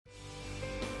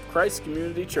Christ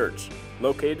Community Church,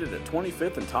 located at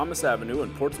 25th and Thomas Avenue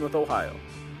in Portsmouth, Ohio.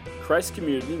 Christ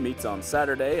Community meets on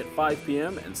Saturday at 5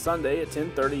 p.m. and Sunday at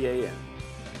 10:30 a.m.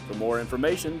 For more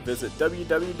information, visit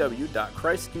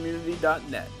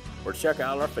www.christcommunity.net or check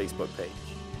out our Facebook page.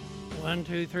 1,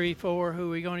 2, 3, 4. Who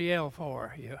are we going to yell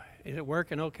for? Is it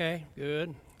working okay?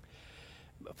 Good.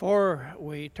 Before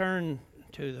we turn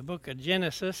to the book of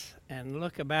Genesis and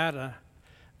look about an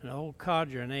old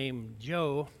codger named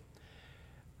Joe,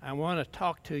 I want to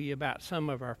talk to you about some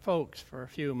of our folks for a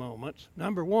few moments.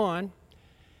 Number one,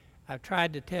 I've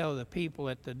tried to tell the people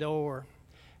at the door,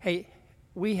 hey,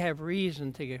 we have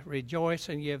reason to rejoice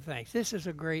and give thanks. This is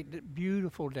a great,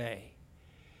 beautiful day.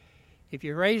 If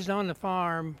you're raised on the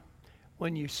farm,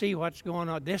 when you see what's going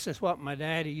on, this is what my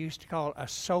daddy used to call a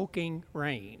soaking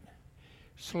rain.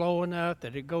 Slow enough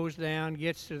that it goes down,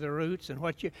 gets to the roots, and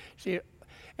what you see,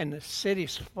 and the city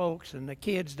folks and the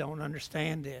kids don't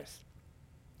understand this.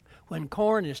 When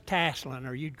corn is tasseling,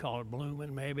 or you'd call it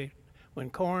blooming maybe, when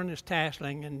corn is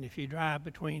tasseling, and if you drive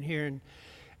between here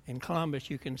and Columbus,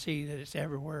 you can see that it's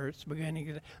everywhere. It's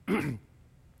beginning to,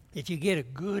 if you get a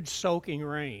good soaking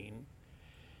rain,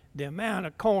 the amount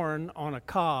of corn on a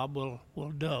cob will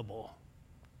double,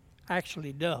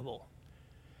 actually double.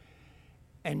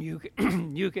 And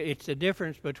it's the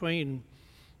difference between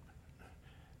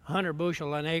 100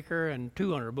 bushel an acre and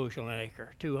 200 bushel an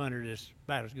acre. 200 is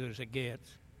about as good as it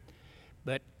gets.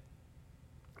 But,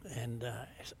 and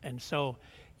so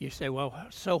you say, well,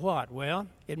 so what? Well,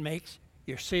 it makes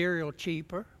your cereal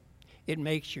cheaper. It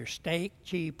makes your steak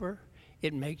cheaper.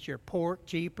 It makes your pork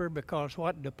cheaper because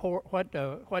what do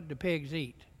pigs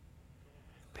eat?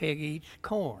 Pig eats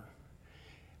corn.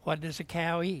 What does a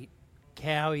cow eat?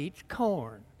 Cow eats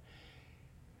corn.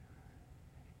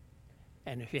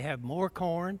 And if you have more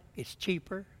corn, it's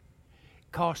cheaper.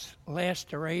 It costs less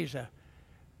to raise a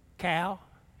cow.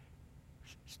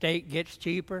 Steak gets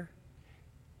cheaper.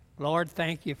 Lord,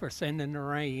 thank you for sending the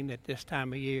rain at this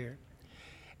time of year.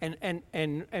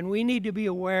 And we need to be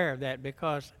aware of that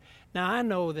because now I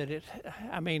know that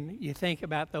you think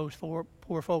about those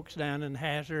poor folks down in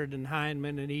Hazard and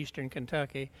Hindman and Eastern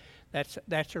Kentucky,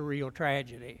 that's a real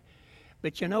tragedy.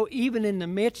 But even in the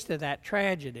midst of that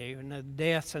tragedy and the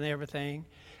deaths and everything,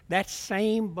 that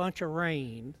same bunch of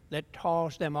rain that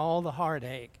caused them all the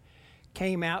heartache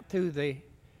came out through the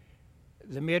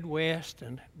Midwest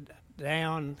and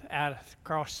down out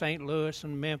across St. Louis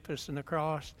and Memphis and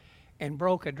across and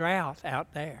broke a drought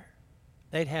out there.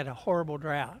 They'd had a horrible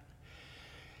drought.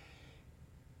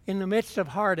 In the midst of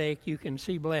heartache, you can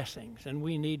see blessings, and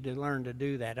we need to learn to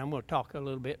do that. I'm going to talk a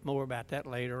little bit more about that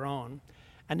later on.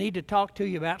 I need to talk to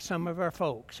you about some of our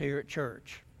folks here at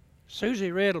church.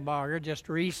 Susie Riddlebarger, just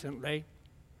recently,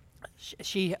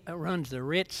 she runs the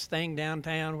Ritz thing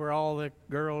downtown where all the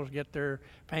girls get their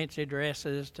fancy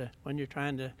dresses when you're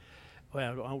trying to,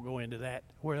 well, I won't go into that,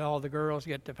 where all the girls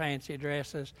get the fancy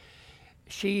dresses.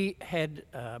 She had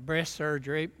breast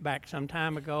surgery back some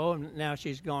time ago, and now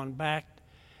she's gone back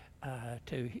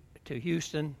to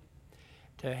Houston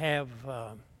to have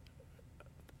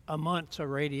a month's of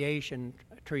radiation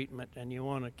treatment, and you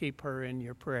want to keep her in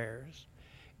your prayers.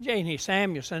 Janie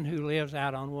Samuelson, who lives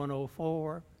out on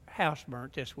 104, house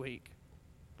burnt this week.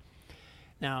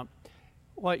 Now,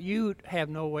 what you have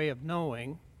no way of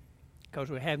knowing, because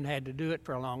we haven't had to do it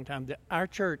for a long time, that our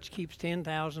church keeps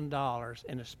 $10,000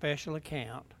 in a special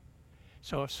account.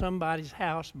 So if somebody's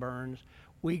house burns,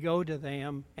 we go to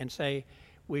them and say,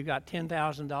 we've got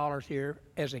 $10,000 here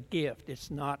as a gift.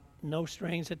 It's no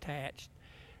strings attached.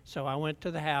 So I went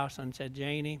to the house and said,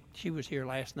 Janie, she was here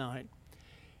last night.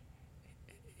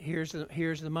 Here's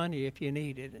the money if you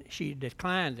need it. She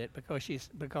declined it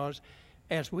because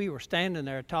as we were standing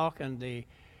there talking, the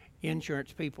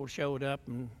insurance people showed up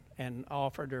and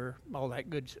offered her all that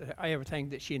good, everything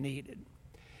that she needed.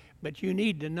 But you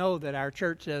need to know that our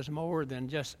church does more than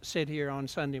just sit here on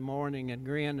Sunday morning and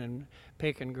grin and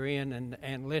pick and grin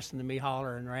and listen to me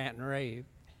holler and rant and rave.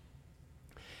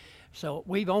 So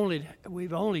we've only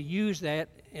used that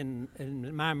in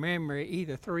my memory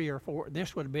either 3 or 4.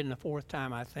 This would have been the 4th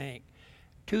time, I think.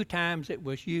 2 times it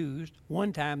was used.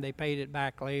 1 time they paid it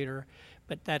back later,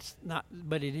 but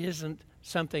it isn't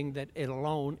something that it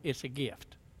alone. It's a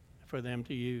gift for them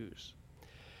to use.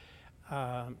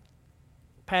 Pat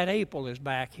Apel is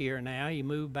back here now. He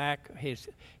moved back.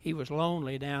 He was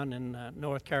lonely down in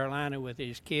North Carolina with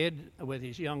his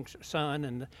young son,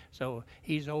 and so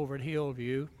he's over at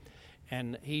Hillview.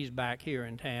 And he's back here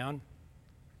in town.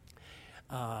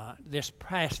 This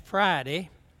past Friday,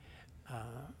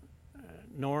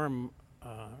 Norm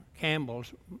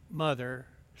Campbell's mother's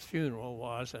funeral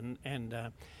was, and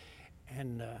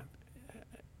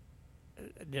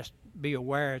just be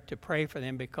aware to pray for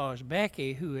them, because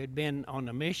Becky, who had been on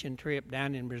a mission trip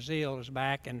down in Brazil, is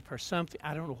back, and for something,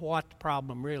 I don't know what the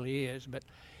problem really is, but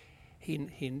he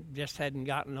just hadn't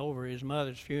gotten over his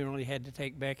mother's funeral. He had to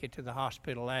take Becky to the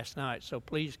hospital last night, so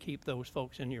please keep those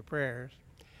folks in your prayers.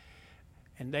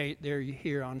 And they're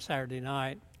here on Saturday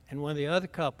night. And one of the other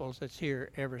couples that's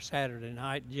here every Saturday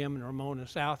night, Jim and Ramona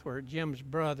Southward, Jim's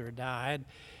brother died,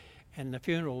 and the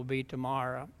funeral will be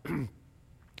tomorrow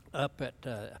up at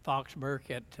Foxburg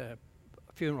at a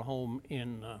funeral home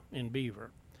in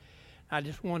Beaver. I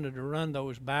just wanted to run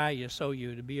those by you so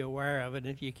you to be aware of it.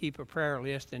 If you keep a prayer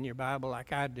list in your Bible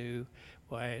like I do,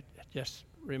 well, just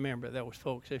remember those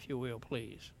folks, if you will,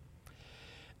 please.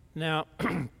 Now,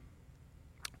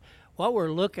 what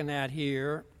we're looking at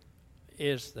here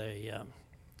is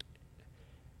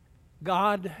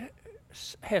God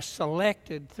has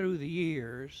selected through the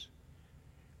years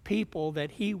people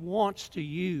that He wants to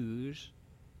use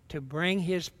to bring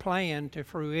His plan to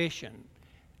fruition.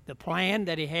 The plan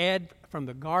that He had from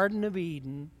the Garden of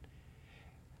Eden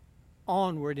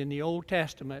onward in the Old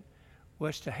Testament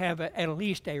was to have at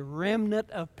least a remnant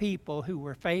of people who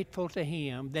were faithful to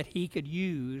Him that He could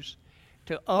use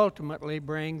to ultimately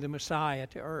bring the Messiah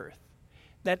to earth.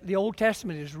 That the Old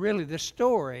Testament is really the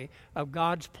story of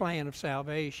God's plan of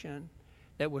salvation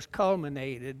that was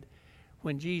culminated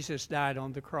when Jesus died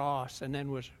on the cross and then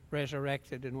was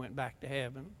resurrected and went back to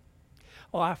heaven.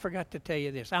 Oh, I forgot to tell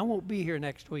you this. I won't be here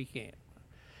next weekend.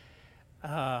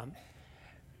 The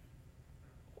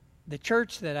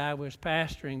church that I was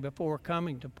pastoring before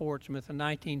coming to Portsmouth in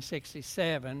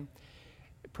 1967,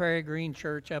 Prairie Green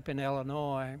Church up in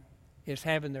Illinois, is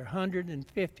having their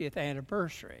 150th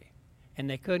anniversary. And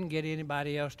they couldn't get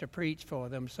anybody else to preach for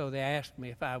them, so they asked me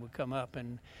if I would come up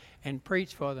and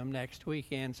preach for them next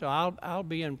weekend. So I'll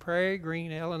be in Prairie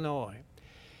Green, Illinois.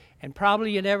 And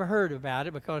probably you never heard about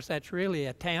it because that's really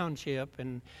a township.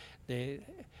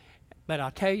 But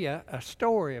I'll tell you a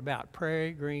story about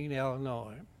Prairie Green,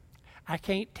 Illinois. I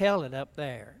can't tell it up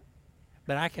there,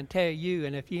 but I can tell you,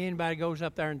 and if anybody goes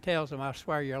up there and tells them, I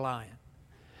swear you're lying.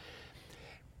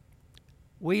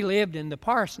 We lived in the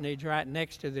parsonage right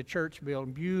next to the church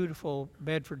building, beautiful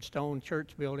Bedford stone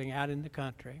church building out in the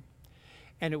country.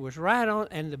 And it was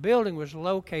and the building was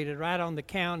located right on the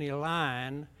county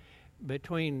line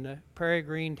between Prairie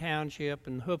Green Township,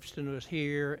 and Hoopeston was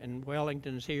here, and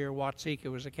Wellington's here. Watseka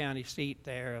was the county seat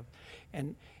there.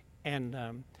 And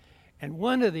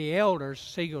one of the elders,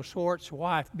 Siegel Swartz's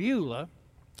wife, Beulah,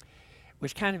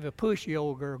 was kind of a pushy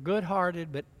old girl,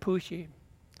 good-hearted but pushy.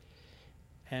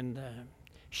 And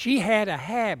she had a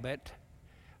habit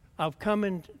of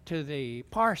coming to the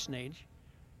parsonage,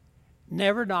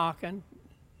 never knocking,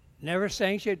 never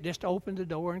saying she'd just open the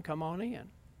door and come on in.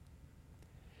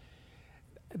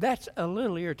 That's a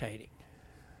little irritating.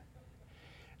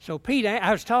 So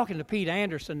I was talking to Pete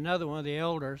Anderson, another one of the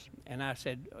elders, and I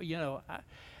said,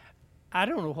 I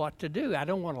don't know what to do. I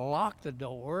don't want to lock the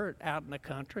door out in the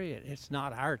country. It's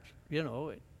not our,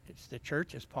 it's the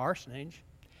church's parsonage.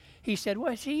 He said,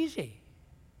 well, it's easy.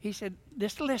 He said,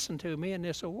 just listen to me and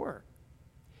this will work.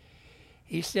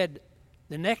 He said,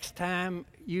 the next time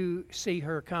you see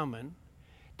her coming,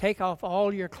 take off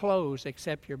all your clothes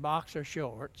except your boxer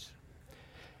shorts.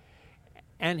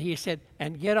 And he said,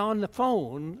 and get on the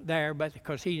phone there, but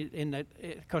because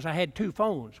I had two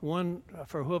phones, one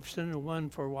for Hoopeston and one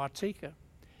for Watseka.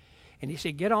 And he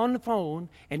said, get on the phone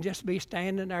and just be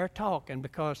standing there talking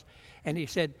and he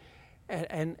said,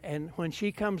 and when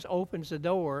she opens the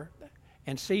door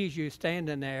and sees you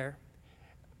standing there,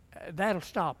 that'll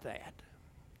stop that.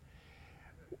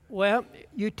 Well,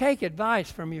 you take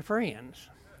advice from your friends.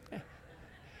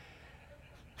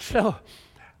 So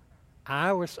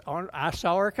I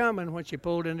saw her coming when she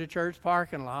pulled into the church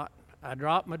parking lot. I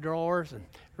dropped my drawers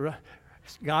and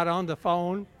got on the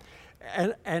phone,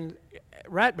 and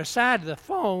right beside the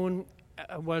phone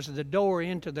was the door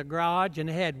into the garage, and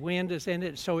it had windows in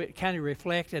it, so it kind of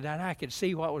reflected, and I could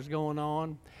see what was going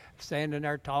on. Standing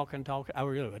there talking. I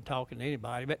really wasn't talking to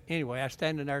anybody, but anyway, I was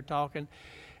standing there talking,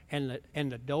 and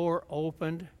the door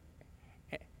opened,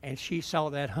 and she saw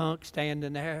that hunk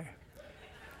standing there.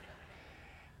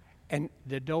 And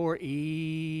the door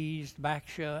eased back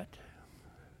shut.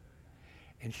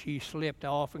 And she slipped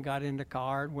off and got in the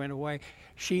car and went away.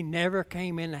 She never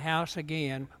came in the house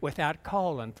again without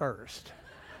calling first.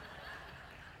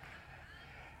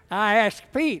 I asked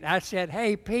Pete, I said,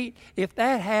 hey, Pete, if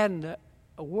that hadn't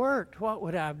worked, what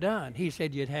would I have done? He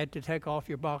said, you'd had to take off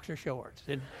your boxer shorts.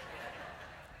 And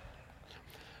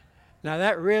now,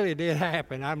 that really did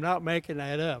happen. I'm not making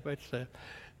that up.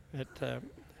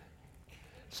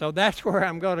 So that's where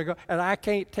I'm going to go. And I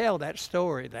can't tell that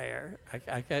story there.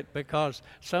 I can't, because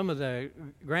some of the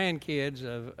grandkids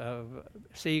of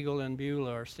Siegel and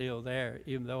Beulah are still there,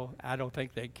 even though I don't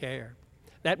think they care.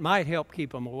 That might help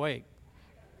keep them awake.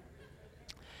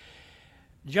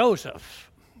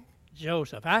 Joseph.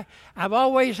 I've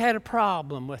always had a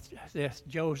problem with this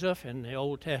Joseph in the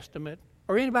Old Testament,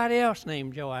 or anybody else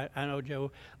named Joe. I know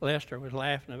Joe Lester was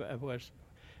laughing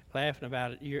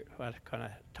about it. I kind of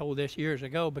told this years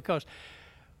ago, because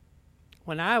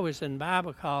when I was in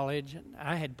Bible college,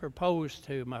 I had proposed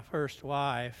to my first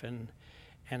wife, and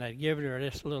I'd given her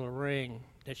this little ring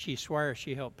that she swears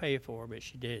she helped pay for, but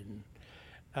she didn't.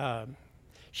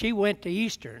 She went to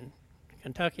Eastern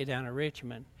Kentucky down in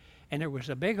Richmond, and there was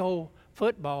a big old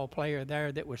football player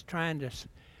there that was trying to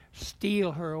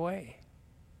steal her away.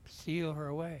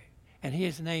 And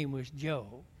his name was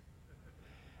Joe.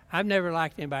 I've never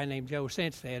liked anybody named Joe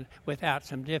since then without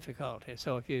some difficulty.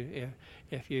 So if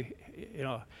you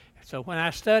so when I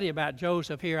study about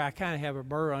Joseph here, I kind of have a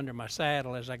burr under my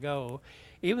saddle as I go,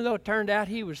 even though it turned out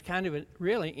he was kind of a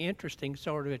really interesting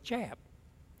sort of a chap.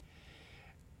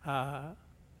 The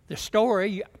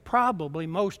story, probably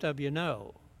most of you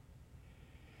know.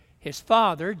 His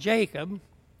father, Jacob,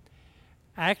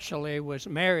 actually was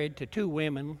married to two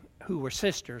women who were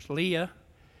sisters, Leah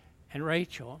and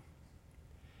Rachel.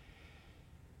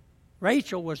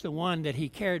 Rachel was the one that he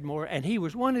cared more, and he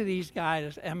was one of these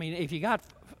guys. I mean, if you got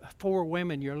 4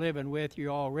 women you're living with,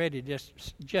 you're already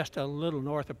just a little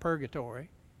north of purgatory.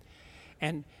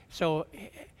 And so,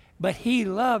 but he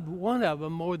loved one of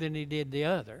them more than he did the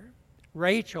other.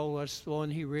 Rachel was the one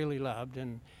he really loved,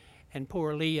 and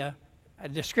poor Leah,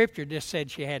 the scripture just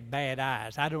said she had bad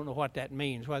eyes. I don't know what that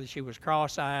means, whether she was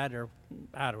cross-eyed or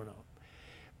I don't know.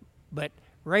 But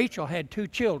Rachel had 2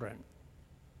 children.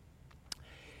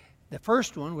 The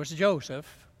first one was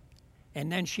Joseph,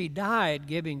 and then she died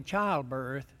giving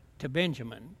childbirth to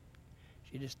Benjamin.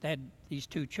 She just had these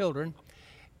 2 children.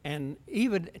 And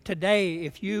even today,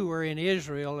 if you were in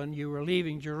Israel and you were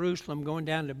leaving Jerusalem going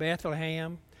down to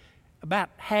Bethlehem, about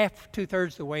half, 2/3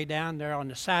 of the way down there on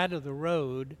the side of the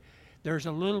road, there's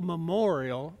a little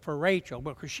memorial for Rachel,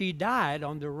 because she died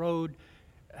on the road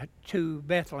to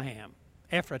Bethlehem,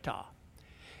 Ephratah.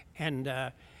 And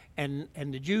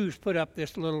the Jews put up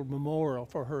this little memorial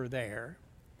for her there.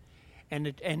 And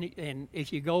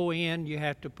if you go in, you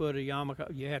have to put a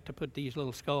yarmulke, you have to put these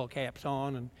little skull caps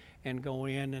on and go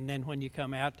in. And then when you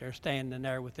come out, they're standing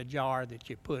there with a jar that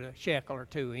you put a shekel or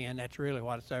 2 in. That's really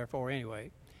what it's there for anyway.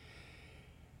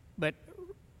 But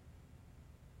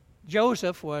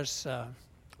Joseph was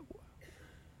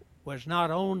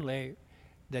not only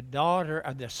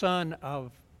the son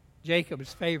of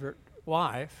Jacob's favorite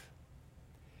wife,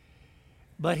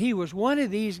 but he was one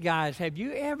of these guys. Have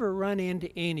you ever run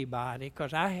into anybody,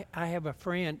 because I have a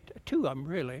friend, 2 of them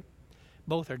really,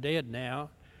 both are dead now,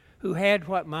 who had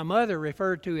what my mother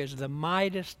referred to as the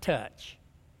Midas touch.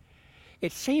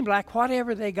 It seemed like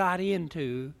whatever they got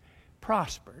into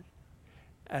prospered.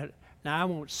 Now, I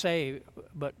won't say,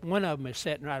 but one of them is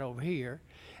sitting right over here,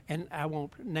 and I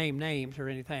won't name names or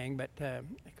anything, but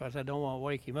because I don't want to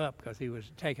wake him up, because he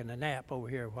was taking a nap over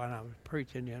here while I was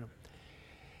preaching, you know.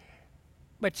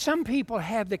 But some people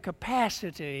have the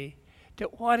capacity to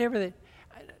whatever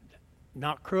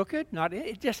not crooked,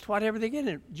 just whatever they get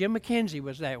in. Jim McKenzie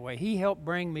was that way. He helped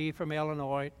bring me from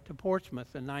Illinois to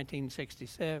Portsmouth in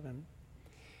 1967.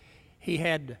 He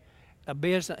had a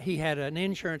business. He had an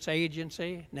insurance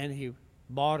agency, and then he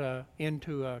bought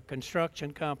into a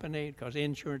construction company, because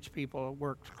insurance people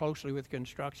work closely with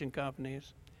construction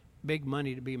companies. Big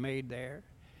money to be made there.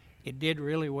 It did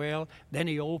really well. Then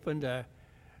he opened a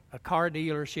car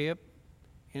dealership,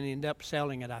 and he ended up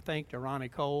selling it, I think, to Ronnie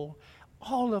Cole.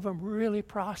 All of them really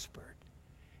prospered.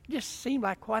 It just seemed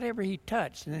like whatever he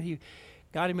touched. And then he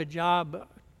got him a job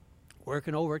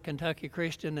working over at Kentucky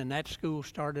Christian, and that school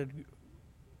started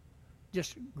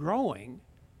just growing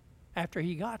after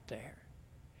he got there.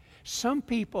 Some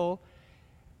people,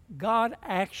 God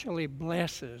actually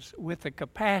blesses with the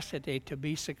capacity to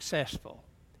be successful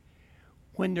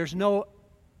when there's no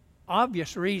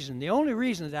obvious reason. The only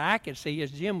reason that I could see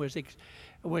is Jim was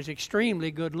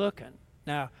extremely good looking.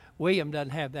 Now, William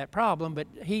doesn't have that problem, but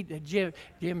Jim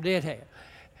did have.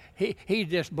 He's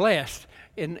just blessed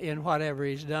in whatever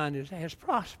he's done has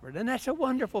prospered, and that's a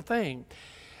wonderful thing.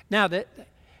 Now,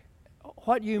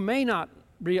 what you may not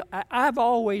realize, I've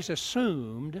always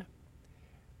assumed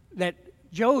that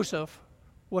Joseph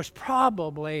was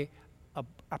probably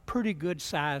a pretty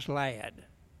good-sized lad,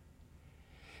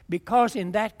 because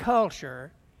in that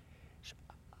culture,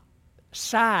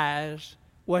 size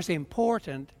was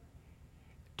important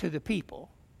to the people.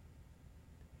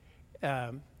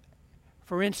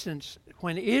 For instance,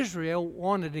 when Israel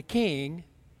wanted a king,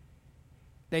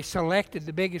 they selected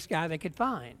the biggest guy they could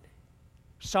find.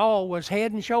 Saul was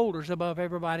head and shoulders above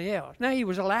everybody else. Now, he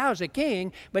was a lousy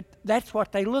king, but that's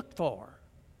what they looked for.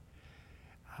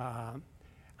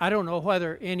 I don't know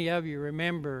whether any of you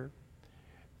remember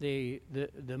the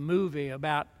movie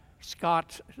about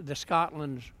the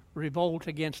Scotland's revolt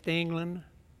against England,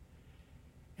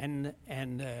 and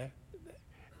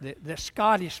the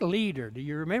Scottish leader. Do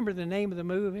you remember the name of the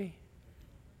movie?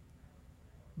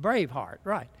 Braveheart,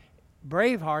 right?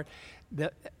 Braveheart.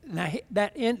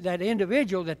 That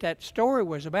individual that story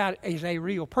was about is a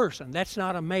real person. That's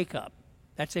not a makeup.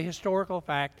 That's a historical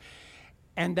fact.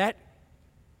 And that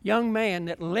young man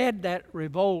that led that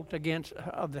revolt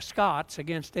of the Scots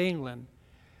against England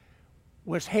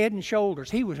was head and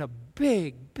shoulders. He was a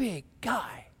big, big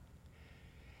guy.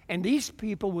 And these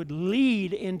people would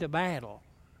lead into battle.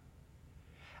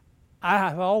 I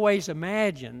have always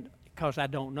imagined, because I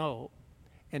don't know,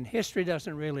 and history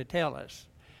doesn't really tell us,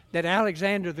 that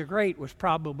Alexander the Great was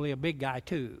probably a big guy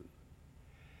too,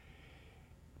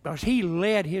 because he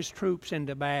led his troops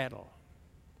into battle.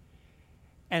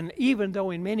 And even though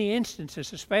in many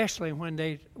instances, especially when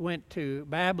they went to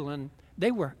Babylon,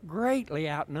 they were greatly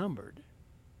outnumbered.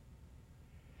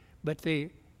 But the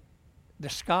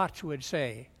Scots would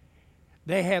say,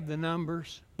 they have the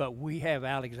numbers, but we have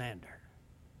Alexander.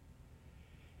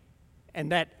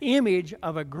 And that image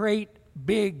of a great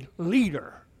big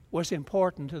leader was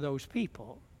important to those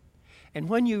people. And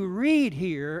when you read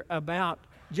here about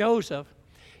Joseph,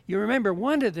 you remember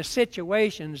one of the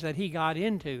situations that he got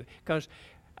into, because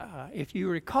if you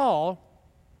recall,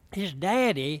 his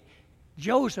daddy,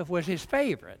 Joseph, was his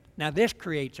favorite. Now this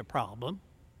creates a problem,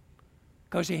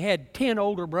 because he had 10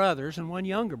 older brothers and one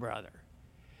younger brother.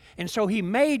 And so he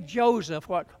made Joseph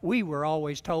what we were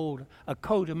always told, a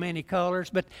coat of many colors.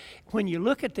 But when you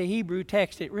look at the Hebrew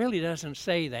text, it really doesn't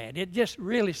say that. It just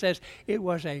really says it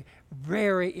was a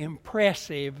very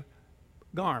impressive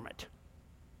garment.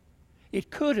 It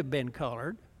could have been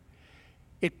colored.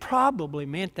 It probably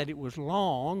meant that it was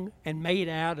long and made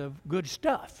out of good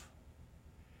stuff.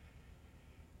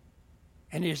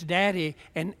 And his daddy,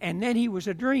 and then he was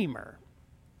a dreamer.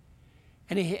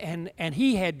 And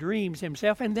he had dreams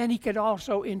himself, and then he could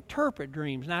also interpret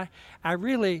dreams. Now,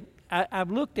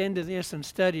 I've looked into this and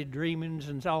studied dreamings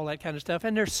and all that kind of stuff.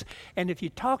 And if you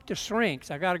talk to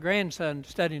shrinks, I got a grandson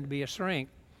studying to be a shrink.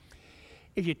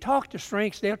 If you talk to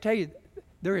shrinks, they'll tell you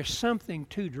there is something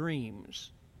to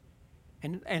dreams.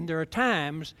 And there are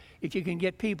times, if you can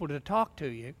get people to talk to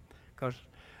you, because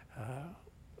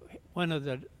one of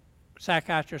the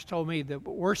psychiatrist told me the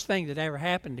worst thing that ever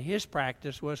happened to his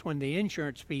practice was when the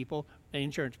insurance people,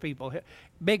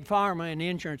 big pharma and the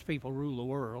insurance people rule the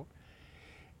world.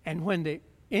 And when the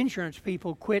insurance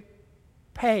people quit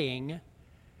paying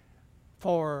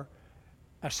for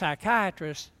a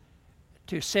psychiatrist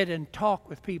to sit and talk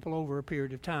with people over a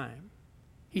period of time,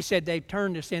 he said they've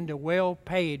turned us into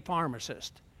well-paid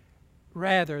pharmacists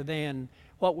rather than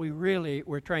what we really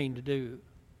were trained to do.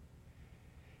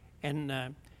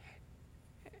 And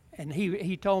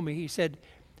he told me, he said,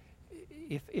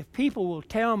 if people will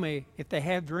tell me if they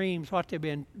have dreams, what they've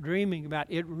been dreaming about,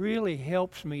 it really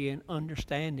helps me in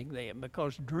understanding them,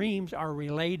 because dreams are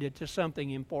related to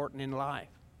something important in life.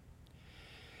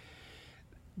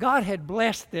 God had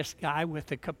blessed this guy with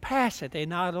the capacity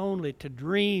not only to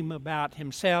dream about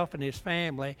himself and his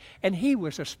family, and he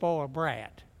was a spoiled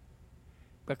brat,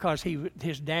 because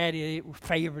his daddy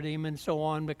favored him and so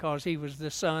on, because he was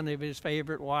the son of his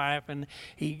favorite wife, and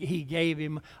he gave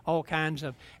him all kinds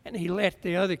of, and he let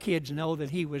the other kids know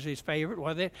that he was his favorite.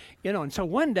 Well, and so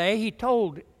one day he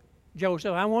told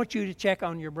Joseph, I want you to check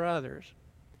on your brothers.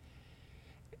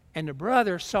 And the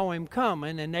brothers saw him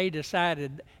coming, and they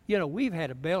decided, we've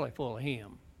had a belly full of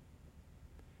him.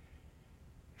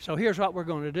 So here's what we're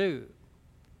going to do.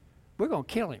 We're going to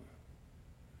kill him,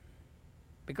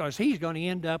 because he's going to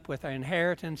end up with our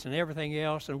inheritance and everything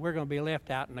else, and we're going to be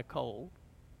left out in the cold.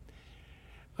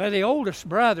 Well, the oldest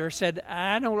brother said,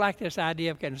 I don't like this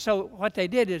idea of killing him. So what they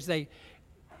did is they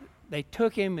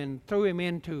took him and threw him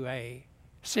into a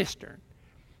cistern.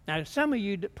 Now, some of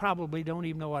you probably don't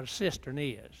even know what a cistern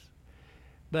is.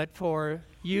 But for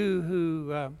you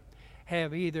who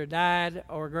have either dyed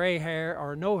or gray hair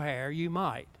or no hair, you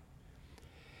might.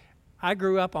 I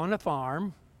grew up on a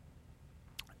farm,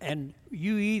 and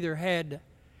you either had,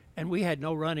 and we had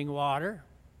no running water,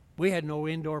 we had no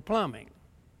indoor plumbing.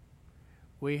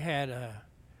 We had a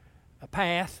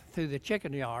path through the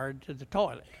chicken yard to the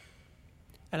toilet.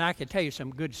 And I could tell you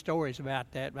some good stories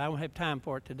about that, but I don't have time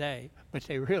for it today. But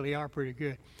they really are pretty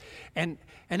good. And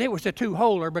it was a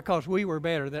two-holer because we were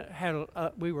better than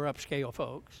we were upscale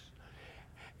folks.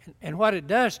 And what it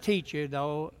does teach you,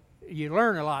 though, you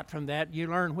learn a lot from that. You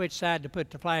learn which side to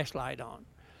put the flashlight on.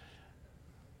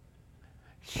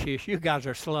 Sheesh, you guys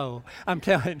are slow. I'm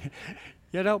telling you.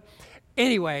 You know.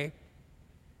 Anyway.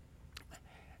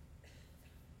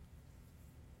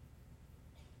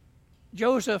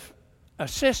 Joseph, a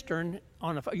cistern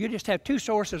you just have two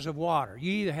sources of water.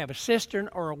 You either have a cistern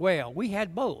or a well. We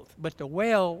had both, but the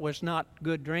well was not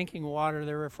good drinking water.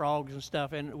 There were frogs and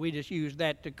stuff, and we just used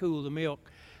that to cool the milk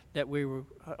that we were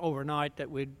overnight that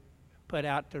we'd put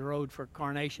out to the road for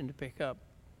Carnation to pick up.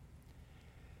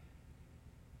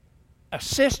 A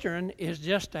cistern is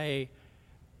just a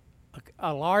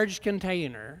large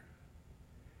container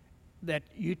that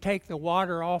you take the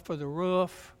water off of the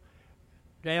roof,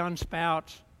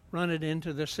 downspouts, run it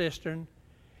into the cistern,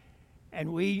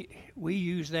 and we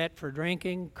use that for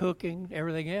drinking, cooking,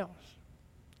 everything else.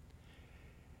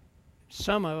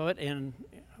 Some of it and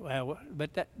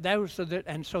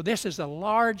so this is a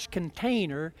large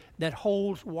container that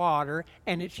holds water,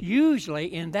 and it's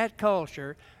usually in that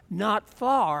culture not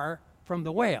far from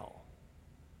the well.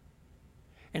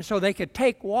 And so they could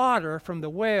take water from the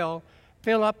well,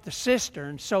 fill up the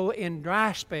cistern, so in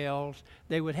dry spells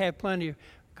they would have plenty,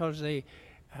 because they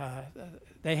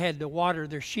had to water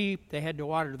their sheep, they had to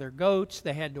water their goats,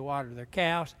 they had to water their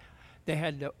cows,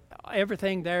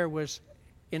 everything there was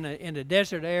in a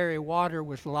desert area. Water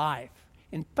was life.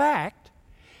 In fact,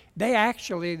 the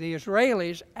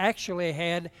Israelis actually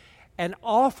had an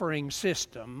offering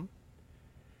system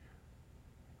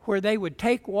where they would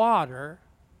take water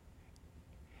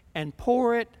and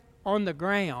pour it on the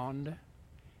ground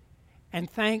and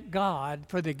thank God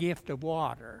for the gift of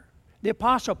water. The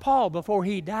Apostle Paul, before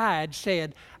he died,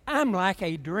 said, I'm like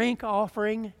a drink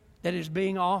offering that is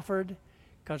being offered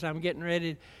because I'm getting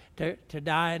ready to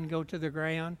die and go to the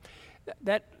ground.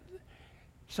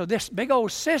 So this big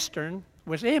old cistern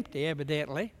was empty,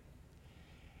 evidently.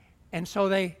 And so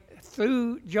they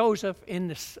threw Joseph in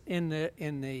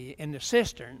the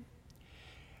cistern.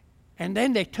 And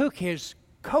then they took his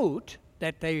coat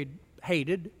that they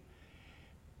hated,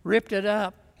 ripped it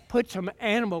up, put some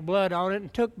animal blood on it,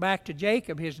 and took back to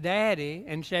Jacob, his daddy,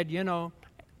 and said,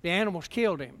 the animals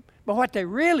killed him. But what they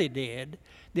really did,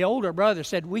 the older brother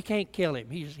said, we can't kill him.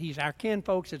 He's our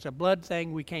kinfolks. It's a blood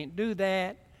thing. We can't do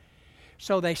that.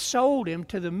 So they sold him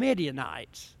to the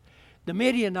Midianites. The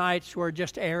Midianites were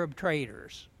just Arab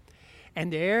traders.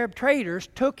 And the Arab traders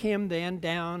took him then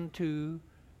down to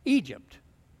Egypt.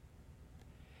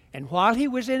 And while he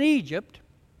was in Egypt,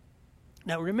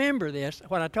 now remember this,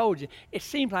 what I told you, it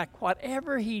seemed like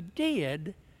whatever he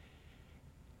did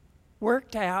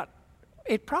worked out,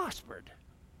 it prospered.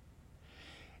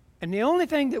 And the only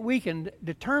thing that we can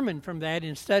determine from that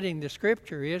in studying the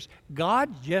Scripture is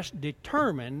God just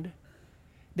determined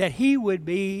that he would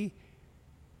be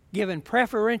given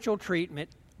preferential treatment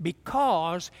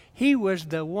because he was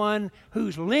the one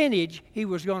whose lineage he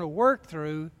was going to work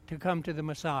through to come to the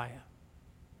Messiah.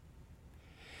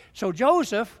 So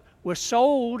Joseph was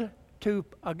sold to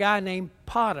a guy named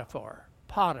Potiphar.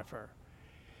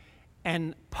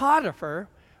 And Potiphar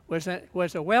was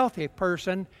a wealthy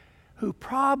person who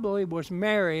probably was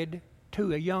married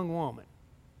to a young woman.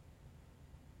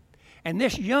 And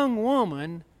this young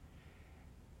woman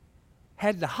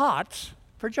had the hots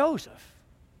for Joseph.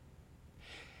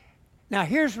 Now,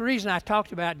 here's the reason I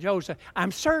talked about Joseph.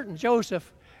 I'm certain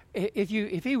Joseph, if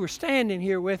he were standing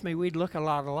here with me, we'd look a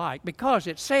lot alike, because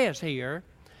it says here,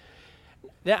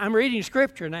 that I'm reading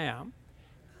Scripture now.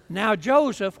 Now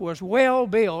Joseph was well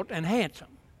built and handsome.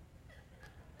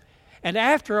 And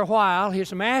after a while,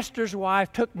 his master's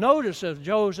wife took notice of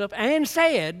Joseph and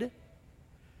said,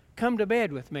 come to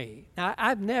bed with me. Now,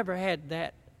 I've never had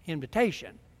that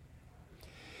invitation.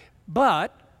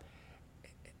 But,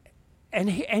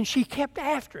 and she kept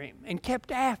after him.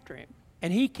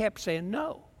 And he kept saying,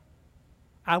 no,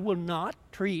 I will not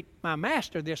treat my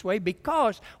master this way,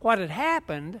 because what had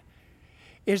happened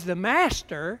is the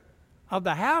master of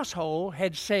the household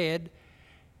had said,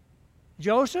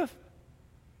 Joseph,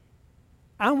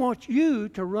 I want you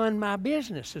to run my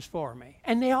businesses for me.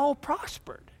 And they all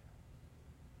prospered.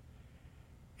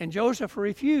 And Joseph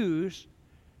refused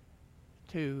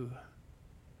to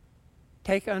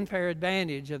take unfair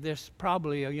advantage of this,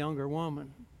 probably a younger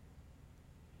woman.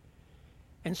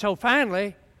 And so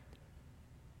finally,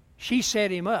 she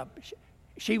set him up.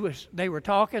 they were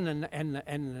talking,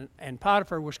 and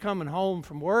Potiphar was coming home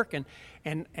from work,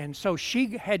 and so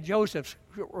she had Joseph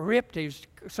ripped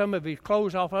some of his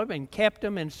clothes off of him and kept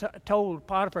him, and told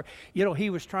Potiphar, he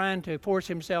was trying to force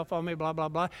himself on me, blah, blah,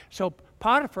 blah. So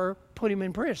Potiphar put him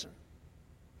in prison.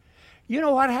 You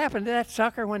know what happened to that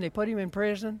sucker when they put him in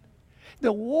prison?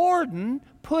 The warden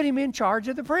put him in charge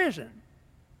of the prison.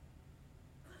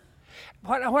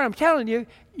 What I'm telling you,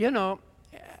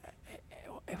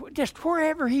 just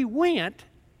wherever he went,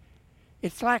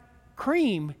 it's like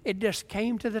cream. It just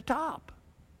came to the top.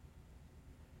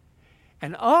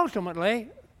 And ultimately,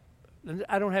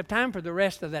 I don't have time for the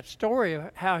rest of that story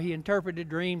of how he interpreted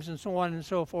dreams and so on and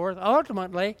so forth.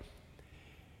 Ultimately,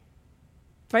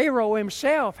 Pharaoh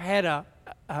himself had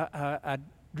a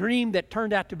dream that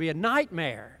turned out to be a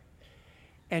nightmare.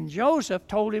 And Joseph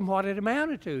told him what it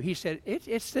amounted to. He said,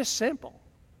 it's this simple.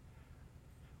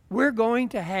 We're going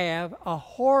to have a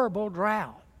horrible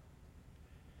drought.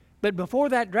 But before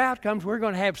that drought comes, we're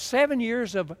going to have 7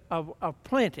 years of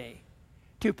plenty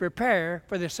to prepare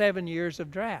for the 7 years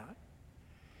of drought.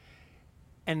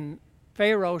 And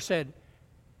Pharaoh said,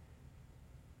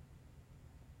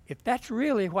 if that's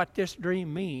really what this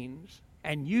dream means,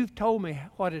 and you've told me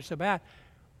what it's about,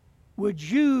 would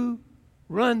you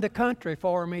run the country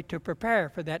for me to prepare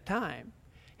for that time?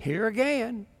 Here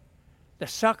again, the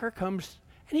sucker comes,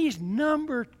 and he's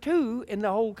number 2 in the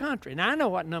whole country. Now, I know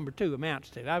what number 2 amounts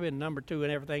to. I've been number 2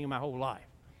 in everything in my whole life.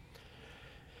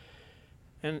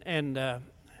 And I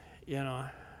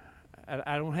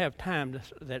don't have time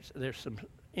there's some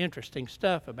interesting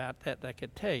stuff about that I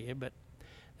could tell you, but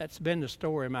that's been the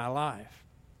story of my life.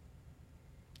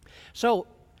 So,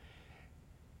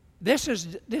 this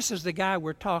is the guy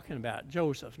we're talking about,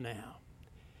 Joseph now.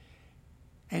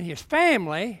 And his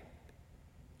family,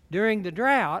 during the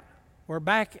drought, were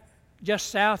back just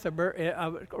south of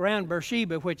around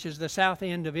Beersheba, which is the south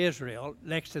end of Israel,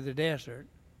 next to the desert.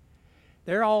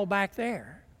 They're all back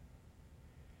there.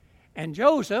 And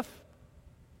Joseph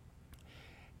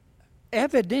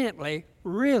evidently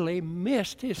really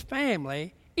missed his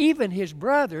family, even his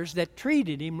brothers that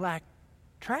treated him like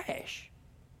trash.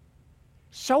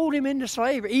 Sold him into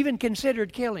slavery, even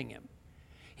considered killing him.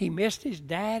 He missed his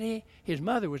daddy. His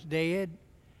mother was dead.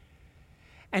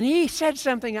 And he said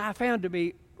something I found to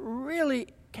be really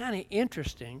kind of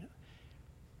interesting.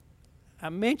 I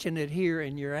mentioned it here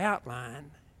in your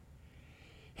outline.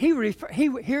 Here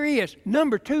he is,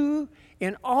 number 2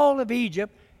 in all of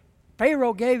Egypt.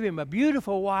 Pharaoh gave him a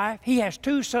beautiful wife. He has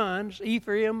 2 sons,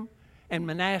 Ephraim and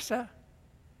Manasseh.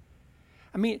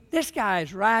 I mean, this guy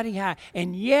is riding high,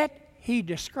 and yet he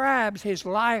describes his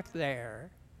life there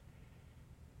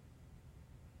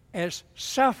as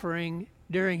suffering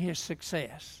during his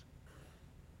success.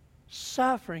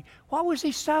 Suffering. What was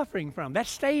he suffering from? That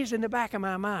stays in the back of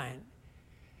my mind.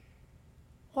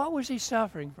 What was he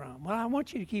suffering from? Well, I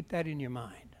want you to keep that in your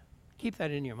mind. Keep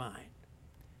that in your mind.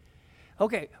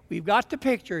 Okay, we've got the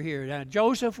picture here. Now,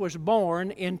 Joseph was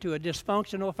born into a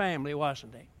dysfunctional family,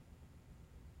 wasn't he?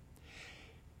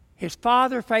 His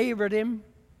father favored him,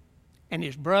 and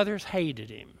his brothers hated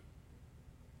him.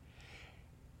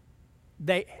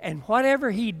 And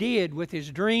whatever he did with his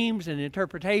dreams and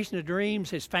interpretation of dreams,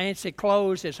 his fancy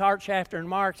clothes, his Hart, Shafter, and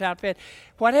Marks outfit,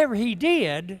 whatever he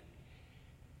did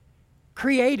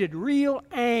created real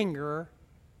anger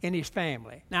in his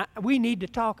family. Now, we need to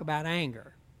talk about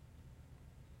anger.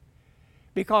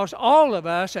 Because all of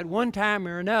us at one time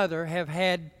or another have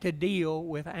had to deal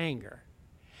with anger.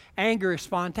 Anger is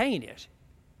spontaneous.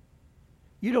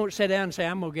 You don't sit down and say,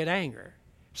 I'm going to get angry.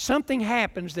 Something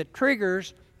happens that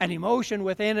triggers an emotion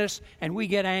within us, and we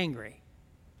get angry.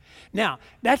 Now,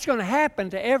 that's going to happen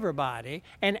to everybody,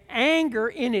 and anger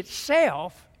in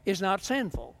itself is not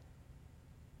sinful.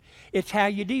 It's how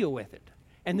you deal with it.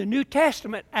 And the New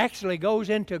Testament actually goes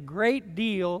into a great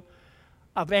deal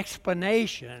of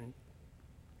explanation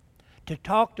to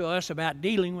talk to us about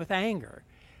dealing with anger,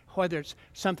 whether it's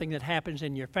something that happens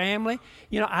in your family.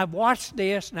 I've watched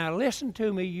this. Now listen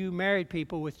to me, you married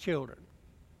people with children.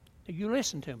 You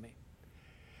listen to me.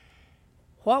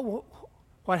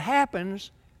 What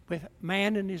happens with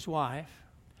man and his wife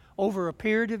over a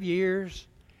period of years,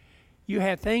 you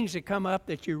have things that come up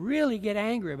that you really get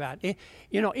angry about.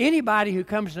 Anybody who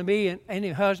comes to me,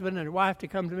 any husband and wife to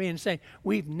come to me and say,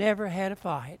 we've never had a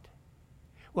fight.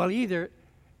 Well, either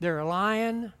they're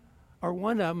lying or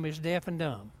one of them is deaf and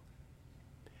dumb.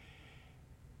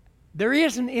 There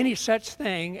isn't any such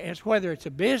thing as whether it's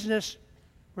a business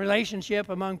relationship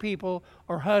among people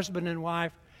or husband and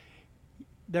wife.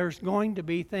 There's going to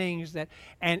be things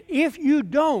and if you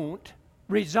don't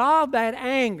resolve that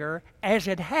anger as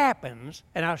it happens,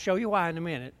 and I'll show you why in a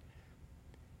minute.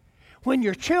 When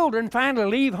your children finally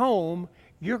leave home,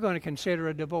 you're going to consider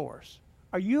a divorce.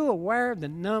 Are you aware of the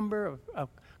number of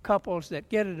couples that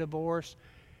get a divorce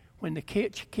when the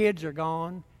kids are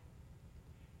gone?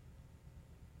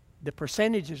 The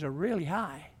percentages are really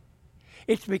high.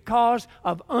 It's because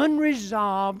of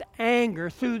unresolved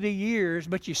anger through the years,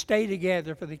 but you stay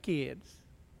together for the kids.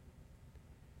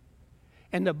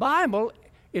 And the Bible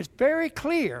is very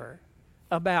clear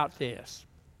about this.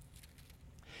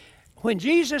 When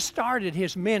Jesus started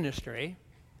his ministry,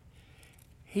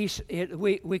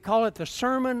 we call it the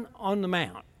Sermon on the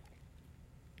Mount.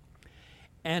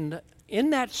 And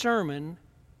in that sermon,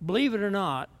 believe it or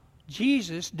not,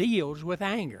 Jesus deals with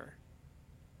anger.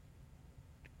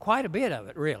 Quite a bit of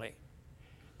it, really.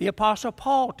 The Apostle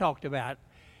Paul talked about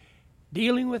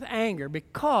dealing with anger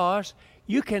because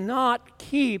you cannot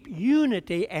keep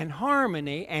unity and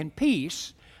harmony and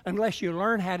peace unless you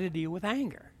learn how to deal with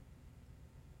anger.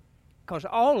 Because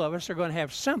all of us are going to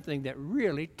have something that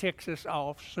really ticks us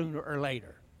off sooner or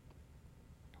later.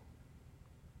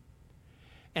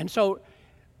 And so,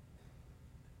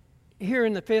 here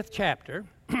in the 5th chapter,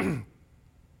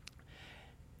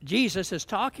 Jesus is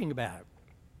talking about it.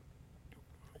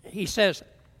 He says,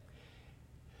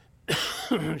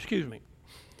 excuse me,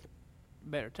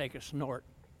 better take a snort.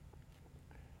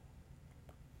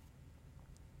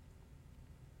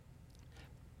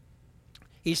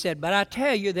 He said, but I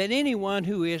tell you that anyone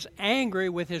who is angry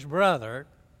with his brother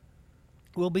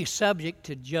will be subject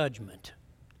to judgment.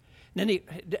 Then he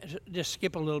just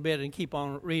skip a little bit and keep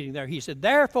on reading there. He said,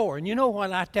 therefore, and you know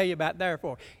what I tell you about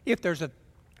therefore. If there's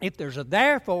a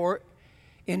therefore,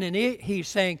 he's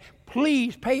saying,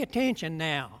 please pay attention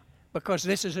now, because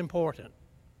this is important.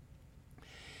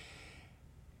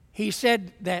 He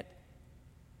said that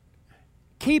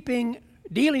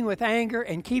dealing with anger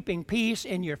and keeping peace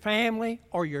in your family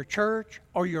or your church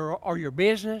or your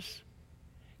business,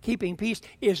 keeping peace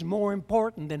is more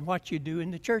important than what you do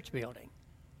in the church building.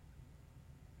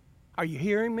 Are you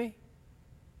hearing me?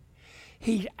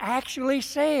 He actually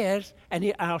says,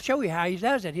 and I'll show you how he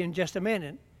does it in just a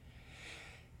minute,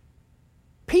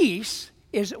 peace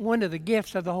is one of the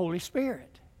gifts of the Holy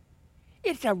Spirit.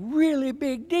 It's a really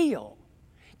big deal.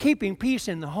 Keeping peace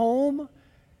in the home,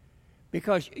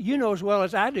 because you know as well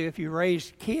as I do, if you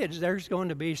raise kids, there's going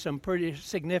to be some pretty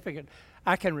significant.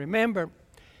 I can remember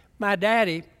my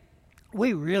daddy,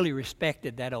 we really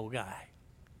respected that old guy.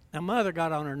 Now, Mother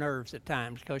got on her nerves at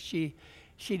times because she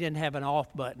didn't have an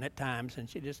off button at times, and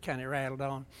she just kind of rattled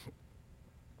on.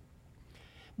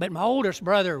 But my oldest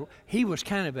brother, he was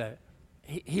kind of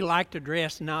he liked to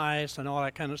dress nice and all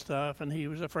that kind of stuff, and he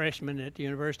was a freshman at the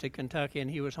University of Kentucky,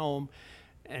 and he was home.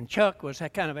 And Chuck was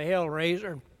kind of a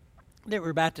hell-raiser. They were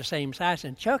about the same size,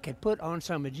 and Chuck had put on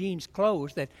some of Gene's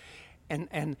clothes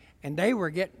and they were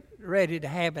getting ready to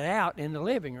have it out in the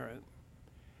living room.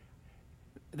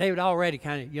 They would already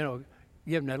kind of,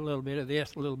 give them a little bit of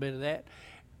this, a little bit of that.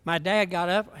 My dad got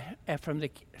up from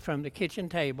the kitchen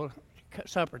table,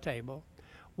 supper table,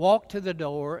 walked to the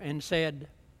door and said,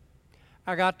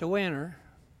 I got the winner.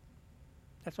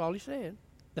 That's all he said.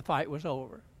 The fight was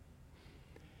over.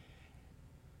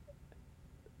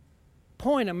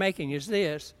 Point I'm making is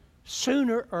this: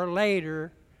 sooner or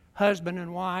later, husband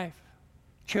and wife,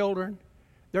 children,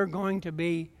 there are going to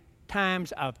be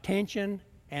times of tension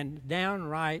and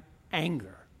downright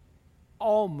anger,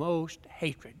 almost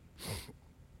hatred.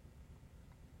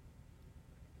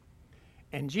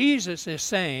 And Jesus is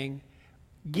saying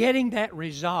getting that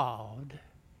resolved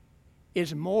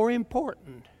is more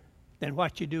important than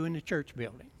what you do in the church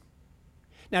building.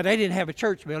 Now, they didn't have a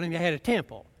church building, they had a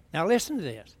temple. Now, listen to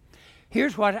this.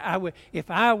 Here's what I would,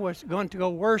 if I was going to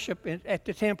go worship at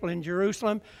the temple in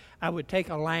Jerusalem, I would take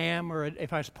a lamb, or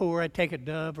if I was poor, I'd take a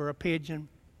dove or a pigeon.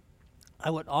 I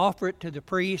would offer it to the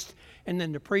priest, and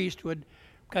then the priest would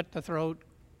cut the throat,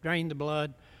 drain the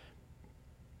blood,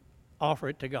 offer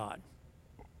it to God.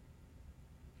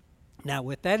 Now,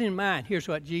 with that in mind, here's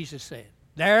what Jesus said.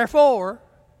 Therefore,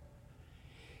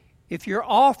 if you're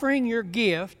offering your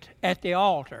gift at the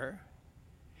altar,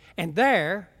 and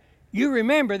there you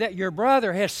remember that your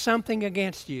brother has something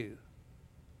against you.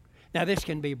 Now, this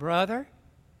can be brother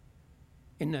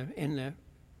in the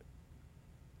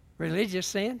religious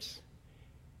sense.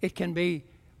 It can be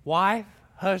wife,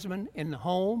 husband in the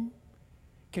home.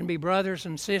 It can be brothers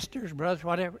and sisters, brothers,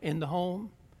 whatever, in the home.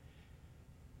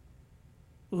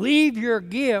 Leave your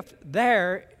gift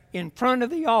there in front of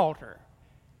the altar.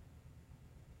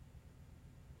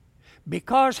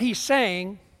 Because he's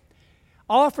saying,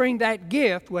 offering that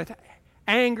gift with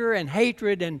anger and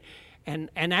hatred and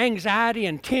anxiety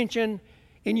and tension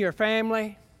in your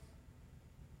family,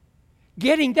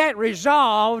 getting that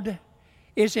resolved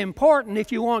is important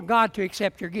if you want God to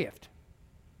accept your gift.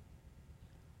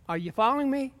 Are you following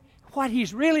me? What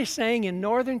he's really saying in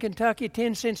Northern Kentucky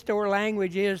 10-cent store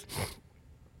language is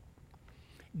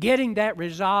getting that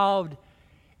resolved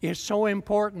is so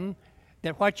important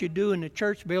that what you do in the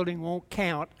church building won't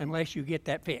count unless you get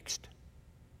that fixed.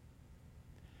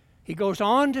 He goes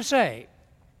on to say,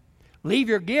 leave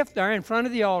your gift there in front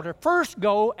of the altar. First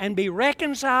go and be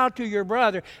reconciled to your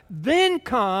brother. Then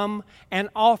come and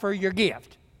offer your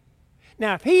gift.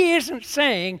 Now, if he isn't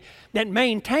saying that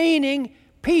maintaining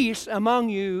peace among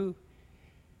you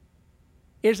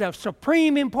is of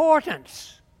supreme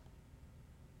importance,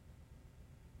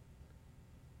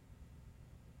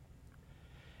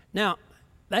 now,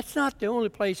 that's not the only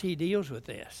place he deals with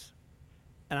this.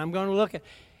 And I'm going to look at,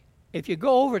 if you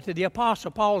go over to the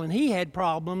Apostle Paul, and he had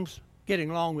problems getting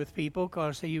along with people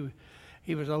because he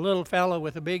was a little fellow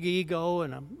with a big ego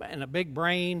and a big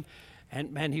brain,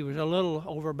 and he was a little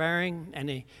overbearing.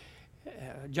 And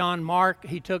John Mark,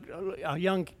 he took a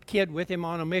young kid with him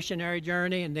on a missionary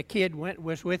journey, and the kid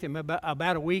was with him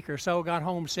about a week or so, got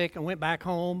homesick and went back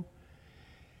home.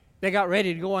 They got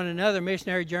ready to go on another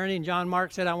missionary journey, and John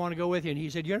Mark said, I want to go with you. And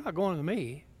he said, you're not going with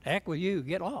me. The heck with you.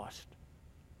 Get lost.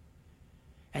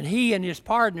 And he and his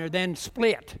partner then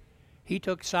split. He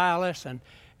took Silas and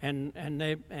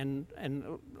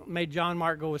made John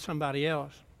Mark go with somebody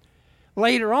else.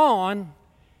 Later on,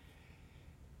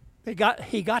 he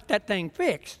got that thing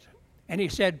fixed. And he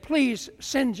said, please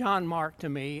send John Mark to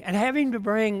me and have him to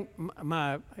bring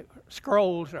my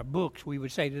scrolls, or books we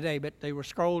would say today, but they were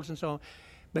scrolls and so on,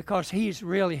 because he's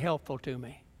really helpful to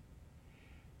me.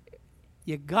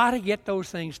 You got to get those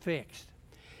things fixed.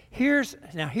 Here's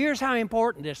how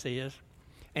important this is,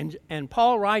 and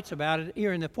Paul writes about it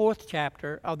here in the 4th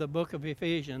chapter of the book of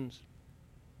Ephesians,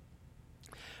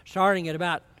 starting at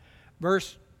about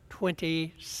verse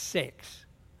 26.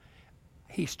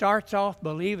 He starts off,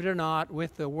 believe it or not,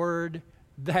 with the word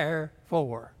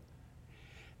therefore.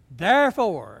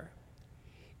 Therefore,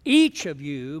 each of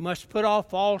you must put off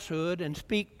falsehood and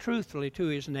speak truthfully to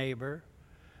his neighbor,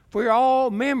 for you're all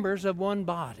members of one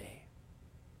body.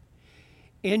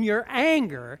 In your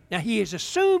anger, now he is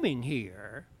assuming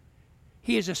here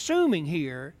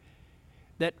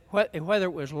that whether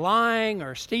it was lying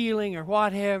or stealing or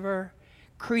whatever,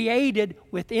 created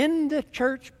within the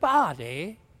church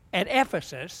body at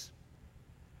Ephesus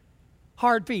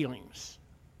hard feelings.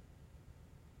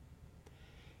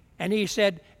 And he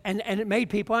said, and it made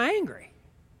people angry.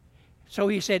 So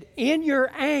he said, in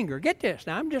your anger, get this,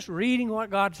 now I'm just reading what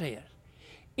God says.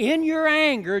 In your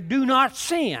anger, do not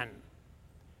sin.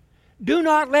 Do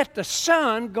not let the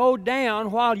sun go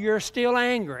down while you're still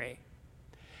angry.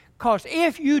 Because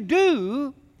if you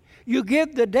do, you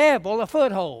give the devil a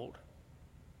foothold.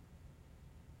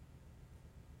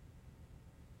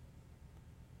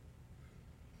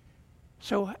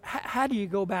 So how do you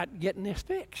go about getting this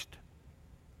fixed?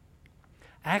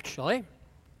 Actually,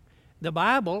 the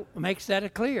Bible makes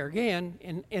that clear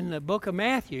again in the book of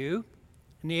Matthew,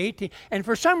 in the 18th. And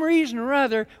for some reason or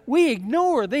other, we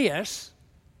ignore this.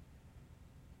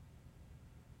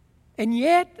 And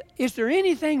yet, is there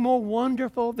anything more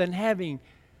wonderful than having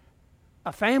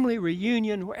a family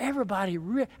reunion where everybody...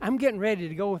 I'm getting ready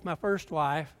to go with my first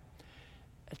wife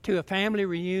to a family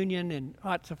reunion in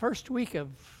it's the first week of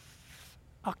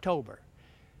October.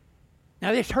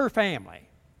 Now, this is her family.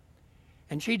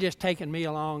 And she just taken me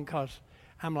along because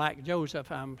I'm like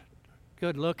Joseph. I'm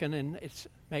good looking, and it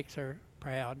makes her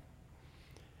proud.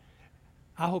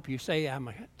 I hope you say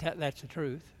that's the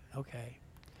truth. Okay.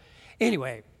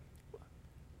 Anyway,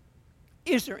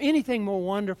 is there anything more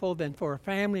wonderful than for a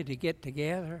family to get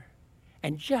together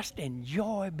and just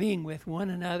enjoy being with one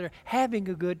another, having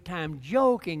a good time,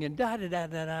 joking and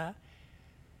da-da-da-da-da?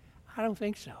 I don't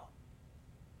think so.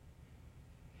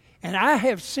 And I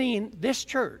have seen this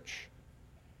church,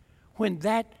 when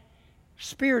that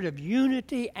spirit of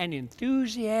unity and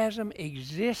enthusiasm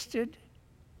existed,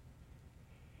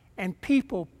 and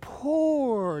people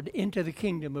poured into the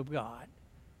kingdom of God.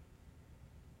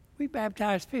 We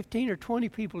baptized 15 or 20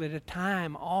 people at a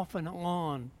time, off and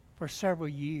on, for several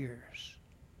years.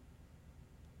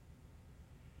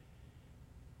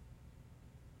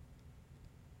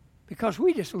 Because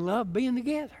we just love being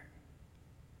together.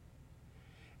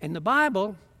 In the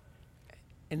Bible,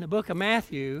 in the book of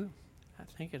Matthew, I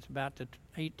think it's about the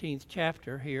 18th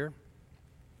chapter here,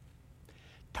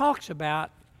 talks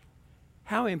about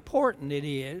how important it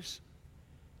is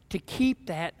to keep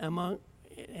that among,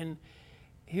 and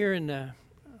here in the,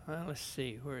 let's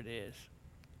see where it is.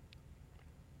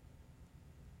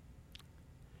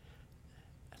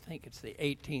 think it's the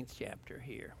 18th chapter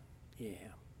here. Yeah.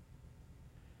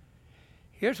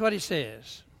 Here's what he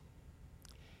says.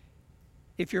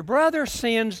 If your brother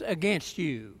sins against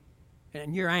you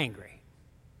and you're angry,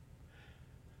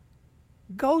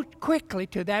 go quickly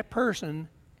to that person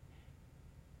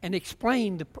and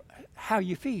explain how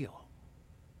you feel.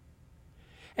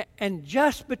 And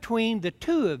just between the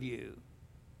two of you,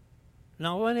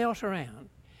 no one else around,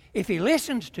 if he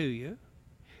listens to you,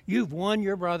 you've won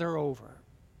your brother over.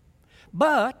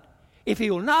 But if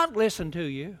he will not listen to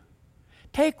you,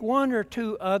 take one or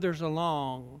two others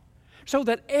along, so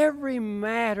that every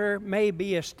matter may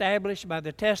be established by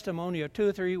the testimony of 2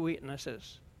 or 3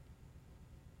 witnesses.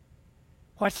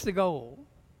 What's the goal?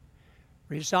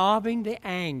 Resolving the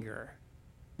anger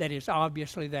that is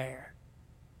obviously there.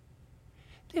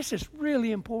 This is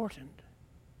really important.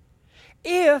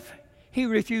 If he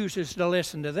refuses to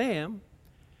listen to them,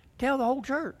 tell the whole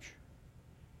church.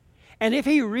 And if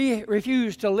he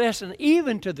refuses to listen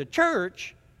even to the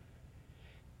church,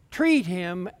 treat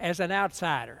him as an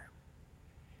outsider.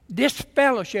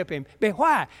 Disfellowship him. But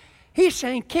why? He's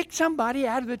saying kick somebody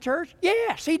out of the church?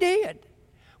 Yes, he did.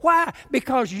 Why?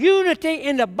 Because unity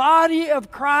in the body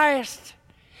of Christ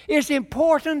is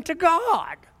important to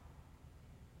God.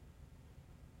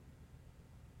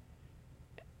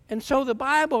 And so the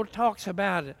Bible talks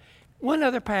about it. One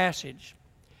other passage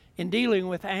in dealing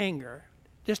with anger,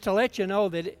 just to let you know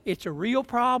that it's a real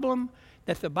problem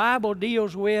that the Bible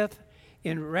deals with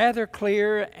in rather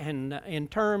clear and in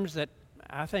terms that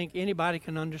I think anybody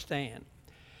can understand.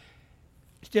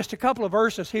 It's just a couple of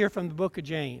verses here from the book of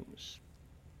James.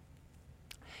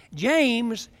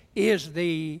 James is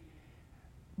the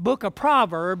book of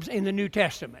Proverbs in the New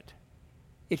Testament.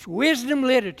 It's wisdom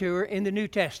literature in the New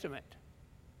Testament.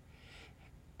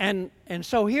 And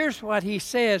so here's what he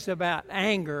says about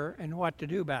anger and what to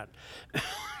do about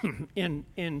it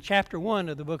in chapter 1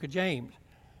 of the book of James.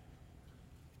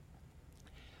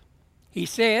 He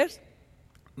says,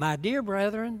 my dear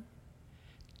brethren,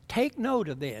 take note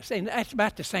of this. And that's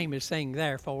about the same as saying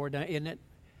therefore, isn't it?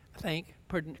 I think,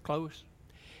 pretty close.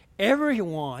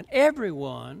 Everyone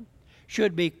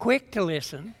should be quick to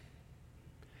listen,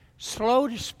 slow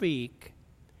to speak,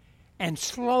 and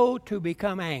slow to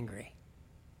become angry.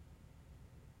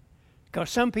 Because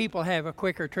some people have a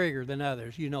quicker trigger than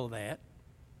others, you know that.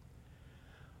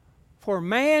 For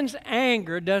man's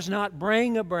anger does not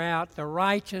bring about the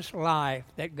righteous life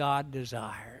that God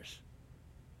desires.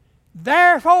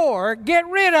 Therefore, get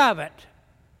rid of it.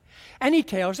 And he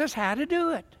tells us how to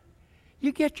do it.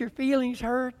 You get your feelings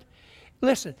hurt.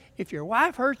 Listen, if your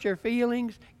wife hurts your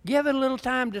feelings, give it a little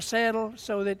time to settle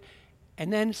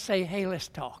and then say, hey, let's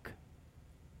talk.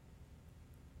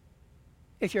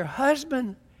 If your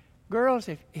husband, girls,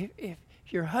 if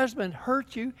your husband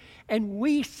hurts you, and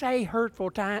we say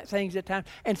hurtful things at times,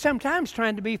 and sometimes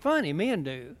trying to be funny, men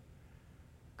do,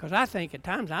 because I think at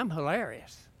times I'm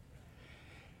hilarious.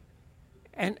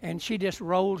 And she just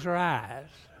rolls her eyes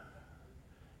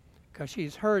because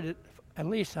she's heard it at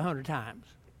least 100 times,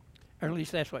 or at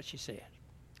least that's what she said.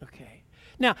 Okay.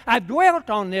 Now, I've dwelt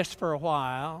on this for a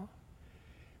while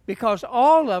because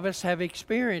all of us have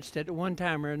experienced it at one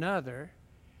time or another.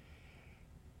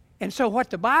 And so what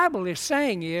the Bible is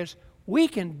saying is we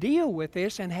can deal with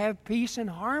this and have peace and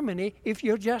harmony if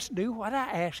you'll just do what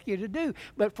I ask you to do.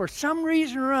 But for some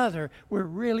reason or other, we're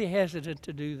really hesitant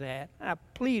to do that. I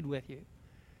plead with you.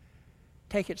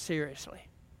 Take it seriously.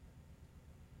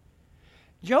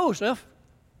 Joseph,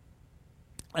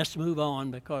 let's move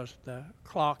on because the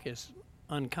clock is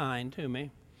unkind to me.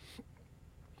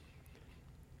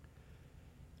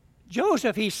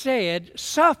 Joseph, he said,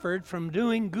 suffered from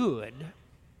doing good.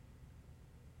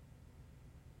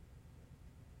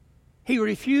 He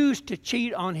refused to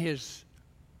cheat on his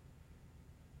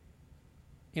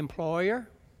employer,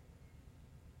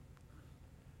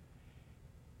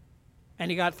 and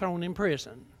he got thrown in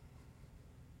prison.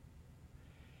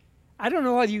 I don't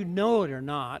know whether you know it or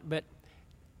not, but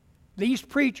these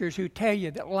preachers who tell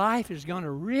you that life is going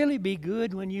to really be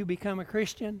good when you become a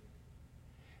Christian,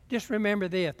 just remember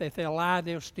this: if they'll lie,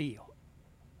 they'll steal.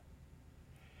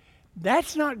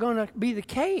 That's not going to be the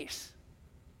case.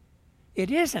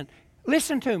 It isn't.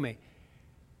 Listen to me.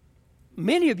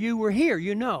 Many of you were here,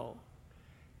 you know.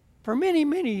 For many,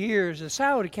 many years, the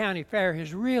Scioto County Fair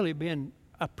has really been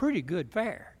a pretty good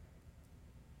fair.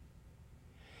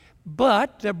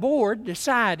 But the board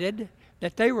decided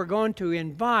that they were going to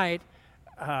invite,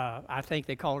 I think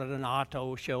they called it an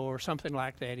auto show or something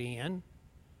like that in,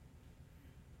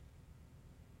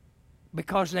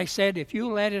 because they said, if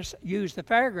you let us use the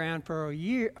fairground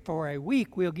for a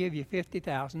week, we'll give you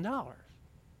 $50,000.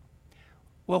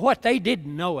 Well, what they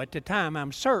didn't know at the time,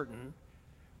 I'm certain,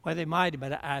 well, they might have,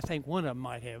 but I think one of them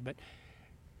might have, but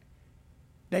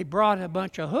they brought a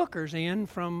bunch of hookers in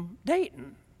from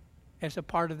Dayton as a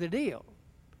part of the deal.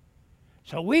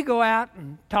 So we go out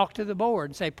and talk to the board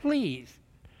and say, please,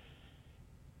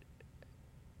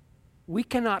 we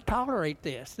cannot tolerate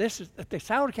this. The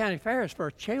Scioto County Fair is for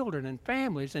children and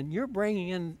families, and you're bringing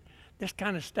in this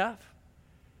kind of stuff.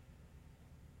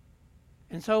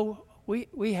 And so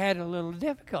we had a little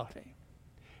difficulty.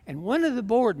 And one of the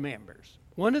board members,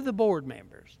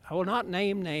 I will not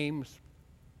name names,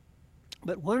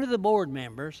 but one of the board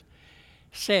members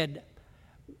said,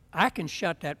 I can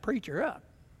shut that preacher up.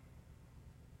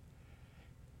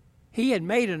 He had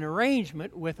made an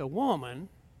arrangement with a woman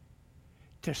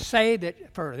to say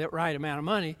that, for the right amount of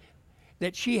money,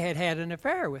 that she had had an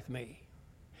affair with me.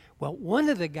 Well, one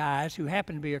of the guys who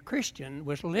happened to be a Christian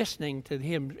was listening to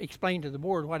him explain to the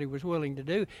board what he was willing to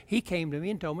do. He came to me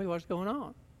and told me what's going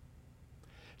on.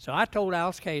 So I told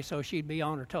Alice Kay so she'd be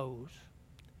on her toes.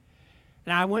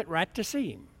 And I went right to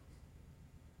see him.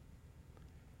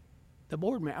 The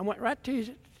board member, I went right to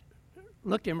him,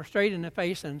 looked him straight in the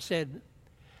face and said,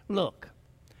 look,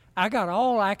 I got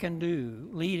all I can do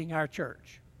leading our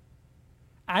church.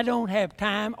 I don't have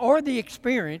time or the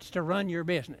experience to run your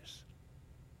business.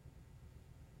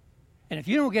 And if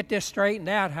you don't get this straightened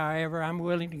out, however, I'm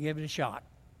willing to give it a shot.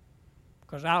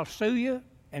 Because I'll sue you,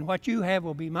 and what you have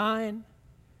will be mine.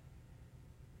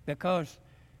 Because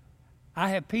I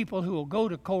have people who will go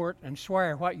to court and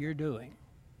swear what you're doing.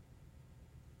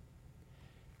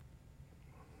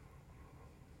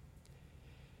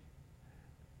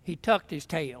 He tucked his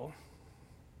tail,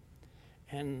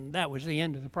 and that was the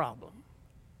end of the problem.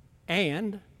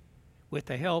 And with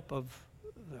the help of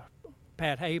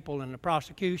Pat Haple and the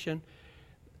prosecution,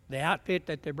 the outfit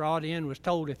that they brought in was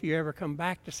told, if you ever come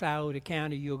back to Scioto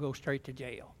County, you'll go straight to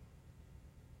jail.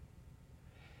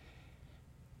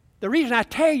 The reason I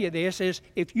tell you this is,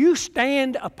 if you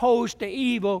stand opposed to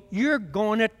evil, you're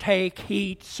going to take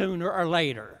heat sooner or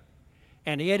later.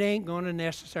 And it ain't going to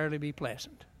necessarily be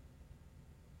pleasant.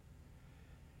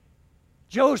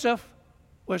 Joseph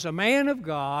was a man of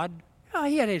God. Oh,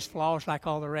 he had his flaws like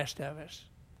all the rest of us.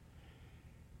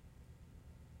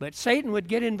 But Satan would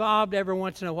get involved every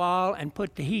once in a while and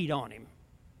put the heat on him,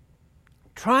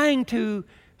 trying to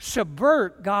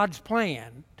subvert God's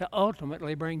plan to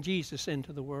ultimately bring Jesus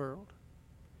into the world.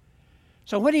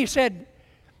 So when he said,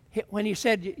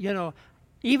 you know,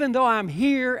 even though I'm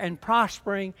here and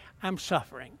prospering, I'm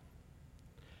suffering.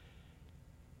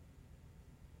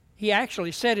 He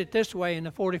actually said it this way in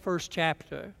the 41st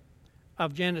chapter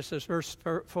of Genesis, verse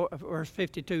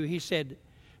 52. He said,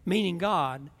 meaning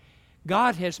God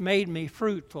has made me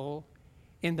fruitful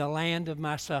in the land of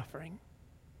my suffering.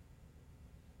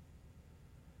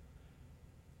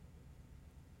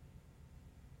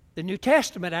 The New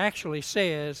Testament actually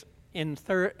says in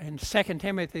 2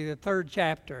 Timothy, the 3rd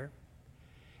chapter,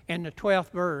 and the 12th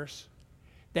verse,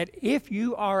 that if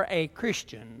you are a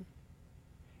Christian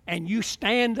and you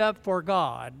stand up for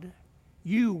God,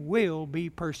 you will be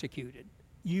persecuted.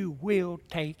 You will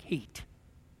take heat.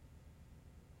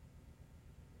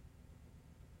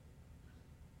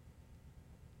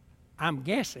 I'm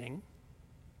guessing,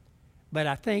 but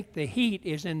I think the heat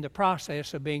is in the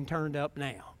process of being turned up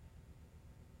now.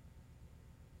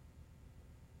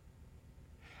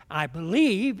 I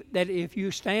believe that if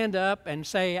you stand up and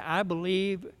say, I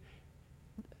believe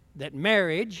that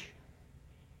marriage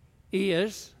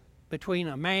is between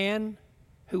a man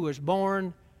who was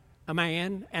born a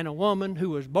man and a woman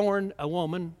who was born a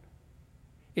woman,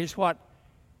 is what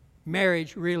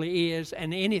marriage really is,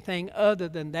 and anything other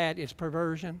than that is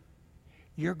perversion,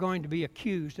 you're going to be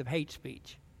accused of hate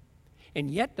speech.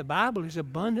 And yet the Bible is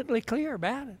abundantly clear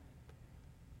about it.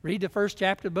 Read the 1st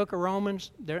chapter of the book of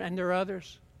Romans, and there are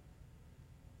others.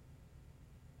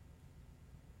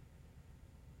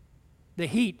 The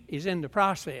heat is in the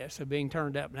process of being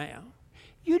turned up now.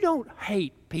 You don't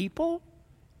hate people.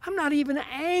 I'm not even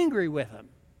angry with them.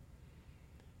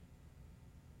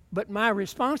 But my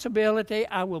responsibility,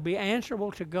 I will be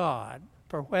answerable to God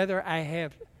for whether I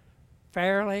have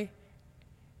fairly,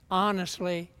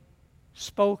 honestly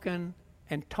spoken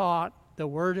and taught the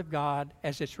Word of God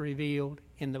as it's revealed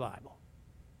in the Bible.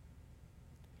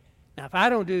 Now, if I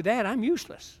don't do that, I'm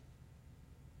useless.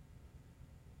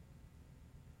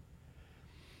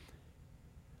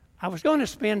 I was going to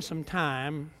spend some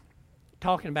time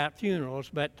talking about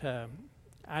funerals, but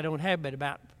I don't have but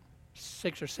about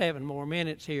 6 or 7 more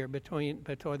minutes here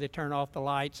before they turn off the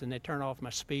lights and they turn off my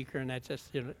speaker, and that's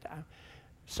just, you know,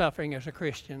 suffering as a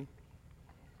Christian.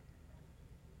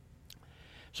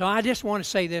 So I just want to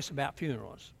say this about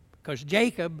funerals, because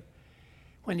Jacob,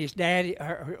 when his daddy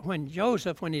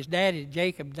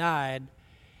Jacob died,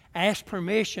 asked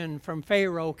permission from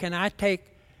Pharaoh, can I take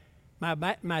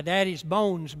my daddy's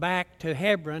bones back to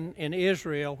Hebron in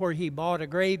Israel, where he bought a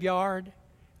graveyard,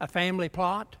 a family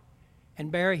plot,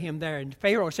 and bury him there? And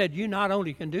Pharaoh said, you not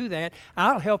only can do that,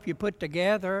 I'll help you put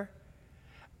together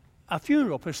a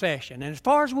funeral procession. And as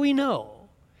far as we know,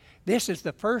 this is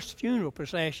the first funeral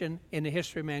procession in the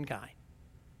history of mankind.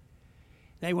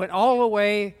 They went all the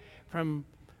way from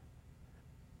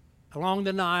along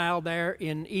the Nile there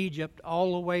in Egypt,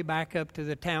 all the way back up to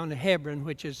the town of Hebron,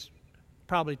 which is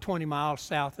probably 20 miles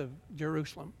south of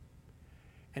Jerusalem,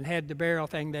 and had the burial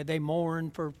thing that they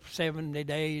mourned for 70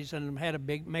 days and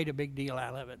made a big deal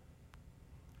out of it.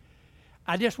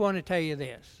 I just want to tell you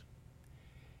this.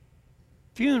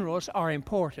 Funerals are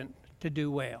important to do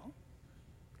well.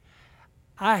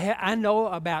 I know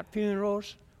about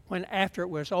funerals when after it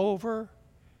was over,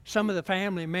 some of the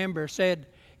family members said,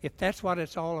 if that's what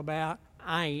it's all about,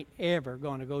 I ain't ever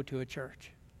going to go to a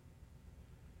church.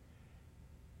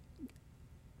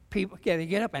 People they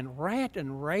get up and rant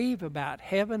and rave about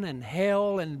heaven and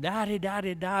hell and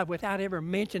da-di-da-di-da without ever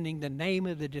mentioning the name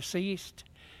of the deceased.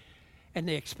 And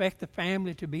they expect the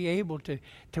family to be able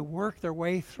to work their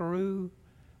way through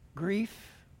grief.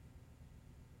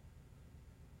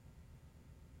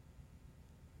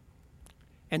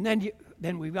 And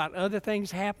then we've got other things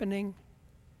happening.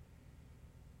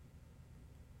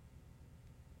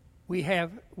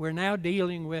 We're now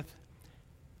dealing with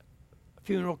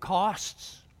funeral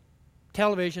costs.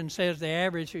 Television says the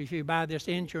average, if you buy this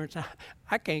insurance,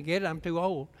 I can't get it, I'm too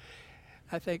old.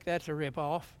 I think that's a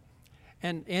ripoff.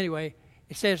 And anyway,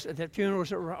 it says that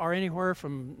funerals are anywhere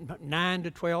from $9,000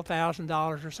 to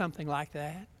 $12,000 or something like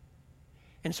that.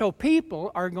 And so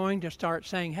people are going to start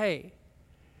saying, hey,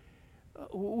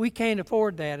 we can't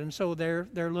afford that, and so they're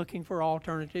looking for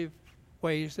alternative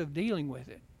ways of dealing with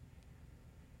it.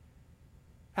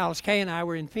 Alice Kay and I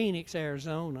were in Phoenix,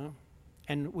 Arizona,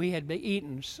 and we had been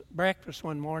eating breakfast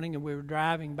one morning, and we were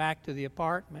driving back to the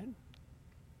apartment.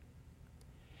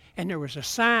 And there was a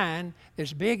sign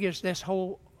as big as this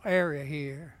whole area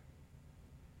here.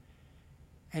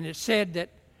 And it said that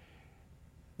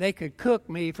they could cook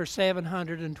me for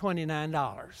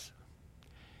 $729.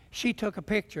 She took a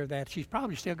picture of that. She's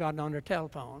probably still got it on her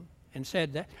telephone and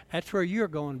said, that's where you're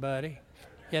going, buddy.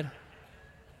 You know?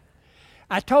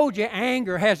 I told you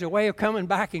anger has a way of coming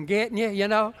back and getting you, you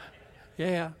know.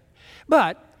 Yeah.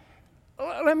 But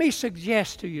let me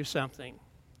suggest to you something.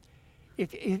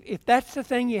 If that's the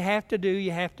thing you have to do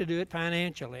it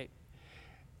financially.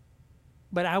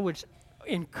 But I would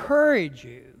encourage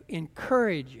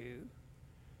you,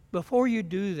 before you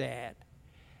do that,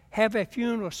 have a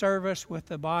funeral service with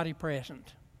the body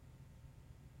present,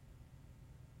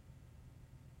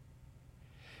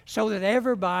 so that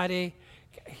everybody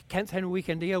we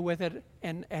can deal with it,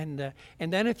 and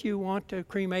then if you want to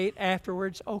cremate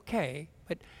afterwards, okay,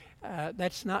 but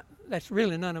that's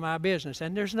really none of my business.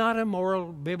 And there's not a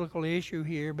moral biblical issue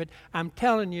here, but I'm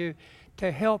telling you,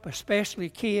 to help especially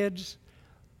kids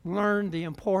learn the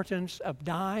importance of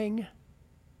dying.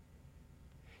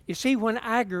 You see, when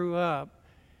I grew up,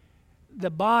 the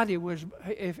body was,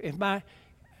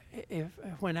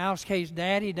 when Alice Kay's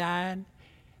daddy died,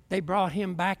 they brought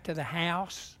him back to the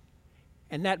house,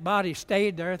 and that body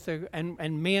stayed there,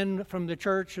 and men from the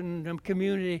church and the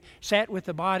community sat with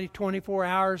the body 24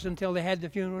 hours until they had the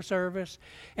funeral service.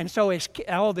 And so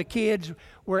all the kids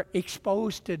were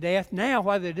exposed to death. Now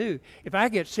what do? If I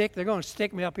get sick, they're going to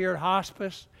stick me up here at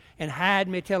hospice and hide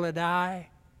me till I die.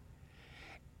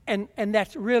 And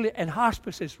that's really, and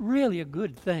hospice is really a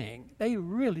good thing. They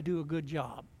really do a good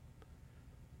job.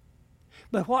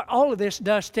 But what all of this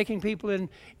does, sticking people in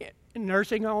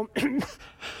nursing home and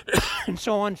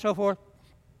so on and so forth,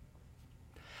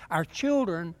 our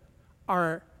children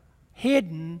are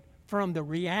hidden from the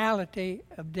reality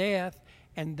of death,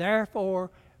 and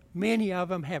therefore many of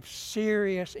them have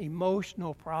serious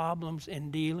emotional problems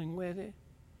in dealing with it.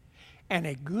 And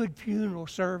a good funeral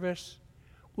service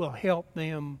will help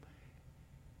them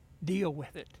deal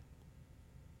with it.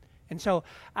 And so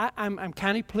I'm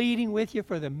kind of pleading with you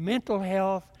for the mental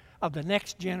health of the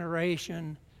next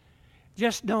generation.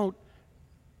 Just don't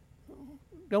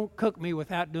cook me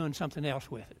without doing something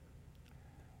else with it.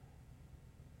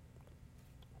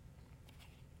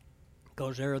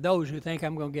 Because there are those who think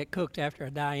I'm going to get cooked after I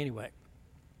die anyway.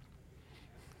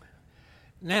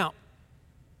 Now,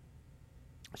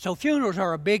 so funerals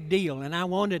are a big deal, and I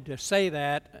wanted to say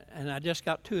that, and I just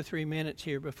got 2 or 3 minutes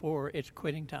here before it's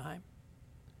quitting time.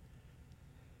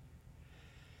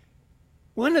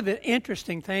 One of the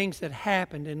interesting things that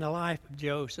happened in the life of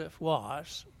Joseph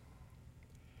was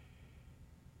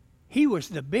he was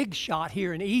the big shot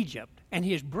here in Egypt, and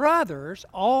his brothers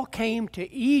all came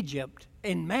to Egypt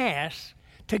en masse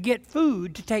to get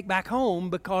food to take back home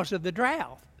because of the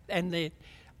drought and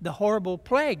the horrible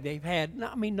plague they've had.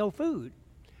 No food.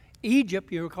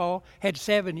 Egypt, you recall, had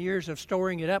 7 years of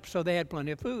storing it up, so they had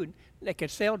plenty of food they could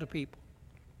sell to people.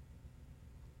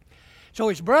 So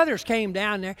his brothers came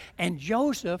down there, and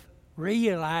Joseph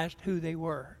realized who they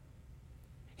were.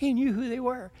 He knew who they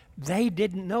were. They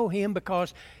didn't know him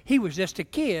because he was just a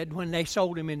kid when they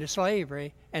sold him into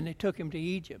slavery and they took him to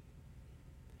Egypt.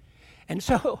 And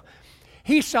so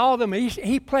he saw them, and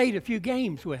he played a few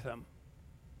games with them.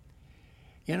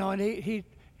 You know, and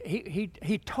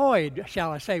he toyed,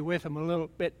 shall I say, with them a little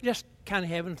bit, just kind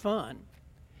of having fun.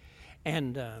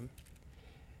 And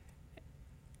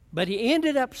but he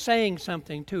ended up saying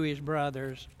something to his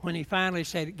brothers when he finally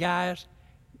said, "Guys,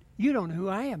 you don't know who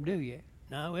I am, do you?"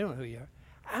 "No, we don't know who you are."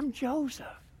 "I'm Joseph.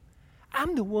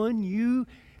 I'm the one you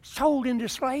sold into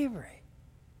slavery.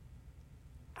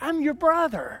 I'm your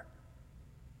brother."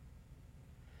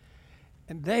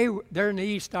 And their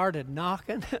knees started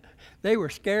knocking. They were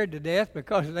scared to death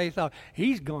because they thought,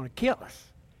 he's going to kill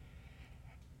us.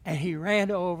 And he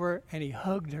ran over and he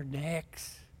hugged their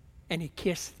necks and he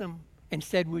kissed them and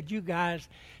said, "Would you guys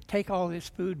take all this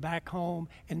food back home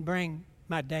and bring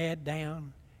my dad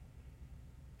down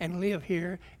and live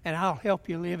here, and I'll help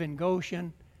you live in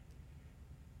Goshen,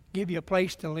 give you a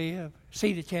place to live,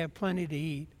 see that you have plenty to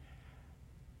eat."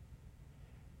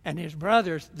 And his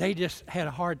brothers, they just had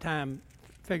a hard time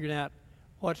figuring out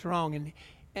what's wrong.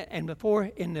 And before,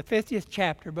 in the 50th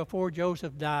chapter, before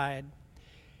Joseph died,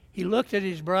 he looked at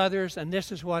his brothers, and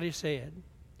this is what he said: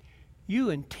 "You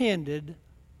intended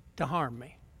to harm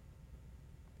me,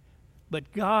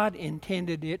 but God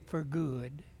intended it for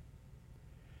good,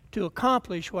 to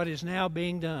accomplish what is now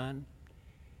being done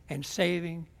and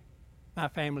saving my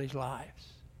family's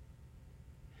lives."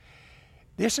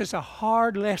 This is a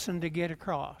hard lesson to get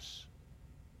across.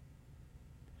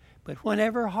 But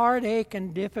whenever heartache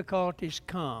and difficulties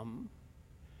come,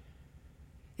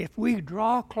 if we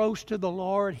draw close to the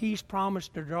Lord, He's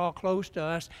promised to draw close to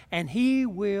us, and He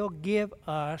will give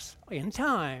us, in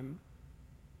time,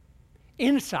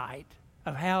 insight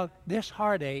of how this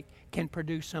heartache can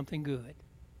produce something good.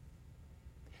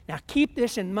 Now keep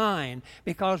this in mind,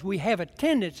 because we have a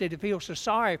tendency to feel so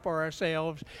sorry for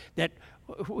ourselves that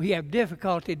we have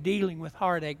difficulty dealing with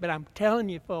heartache. But I'm telling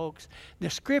you, folks, the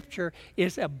Scripture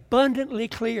is abundantly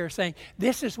clear, saying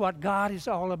this is what God is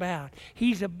all about.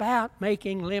 He's about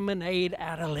making lemonade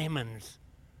out of lemons.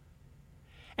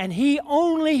 And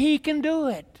only He can do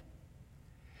it.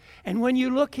 And when you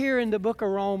look here in the book of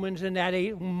Romans, in that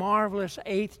marvelous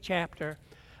 8th chapter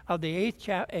of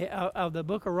the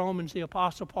book of Romans, the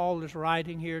Apostle Paul is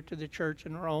writing here to the church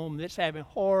in Rome that's having a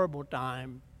horrible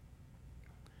time.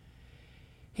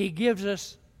 He gives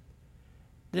us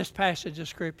this passage of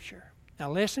Scripture.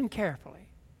 Now listen carefully,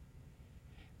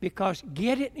 because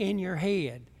get it in your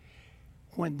head.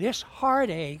 When this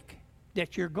heartache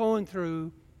that you're going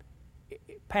through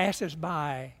passes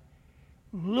by,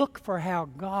 look for how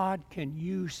God can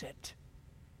use it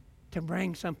to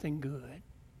bring something good.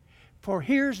 For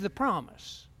here's the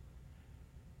promise.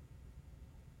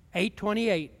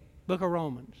 8:28, book of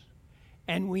Romans.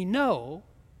 "And we know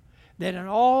that in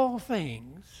all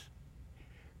things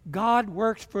God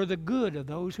works for the good of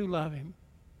those who love Him,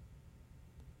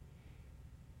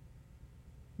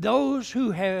 those who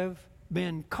have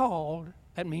been called,"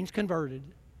 that means converted,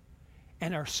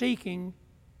 "and are seeking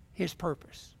His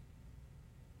purpose."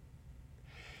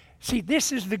 See,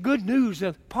 this is the good news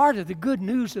part of the good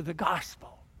news of the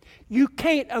gospel. You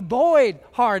can't avoid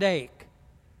heartache.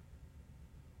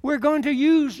 We're going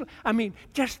to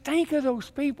just think of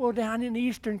those people down in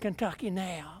eastern Kentucky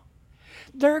now.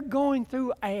 They're going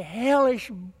through a hellish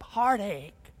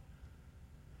heartache.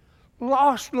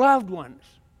 Lost loved ones.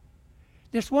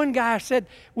 This one guy said,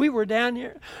 we were down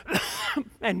here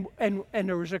and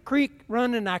there was a creek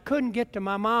running. I couldn't get to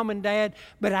my mom and dad,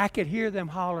 but I could hear them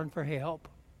hollering for help.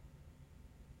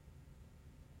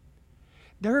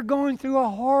 They're going through a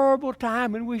horrible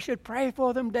time, and we should pray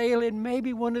for them daily, and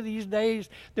maybe one of these days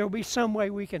there'll be some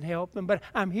way we can help them. But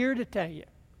I'm here to tell you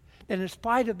that in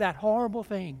spite of that horrible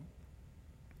thing,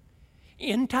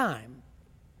 in time,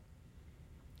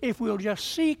 if we'll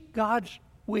just seek God's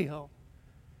will,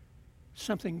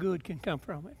 something good can come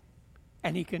from it.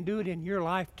 And He can do it in your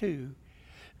life too,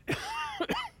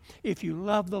 if you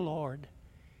love the Lord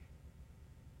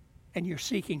and you're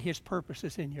seeking His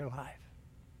purposes in your life.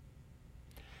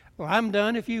 Well, I'm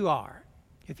done if you are.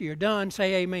 If you're done,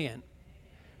 say amen.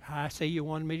 I see you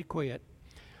wanted me to quit.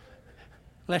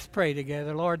 Let's pray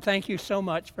together. Lord, thank you so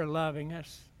much for loving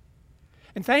us.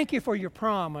 And thank you for your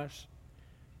promise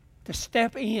to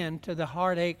step into the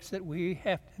heartaches that we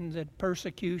have, and the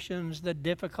persecutions, the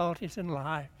difficulties in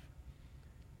life,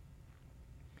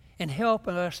 and help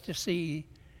us to see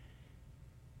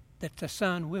that the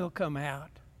sun will come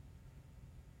out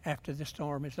after the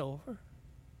storm is over,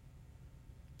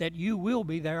 that you will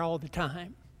be there all the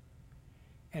time,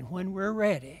 and when we're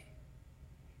ready,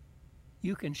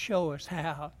 you can show us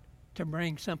how to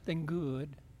bring something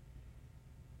good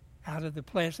out of the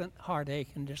pleasant heartache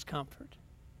and discomfort.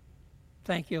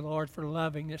 Thank you, Lord, for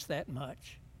loving us that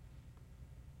much.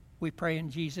 We pray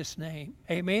in Jesus' name.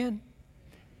 Amen.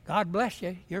 God bless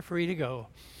you. You're free to go.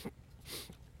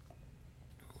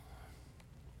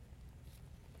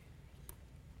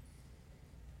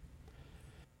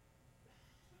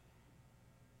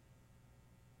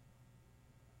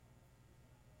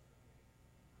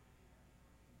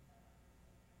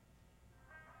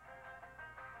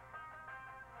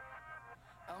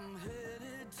 I'm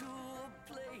headed to a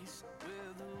place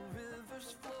where the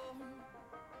rivers flow.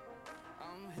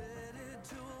 I'm headed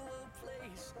to a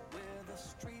place where the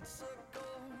streets are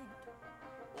gold.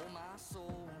 Oh, my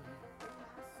soul,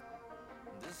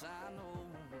 this I know.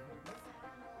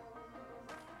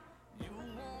 You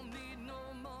won't need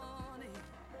no money,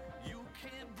 you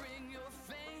can't bring your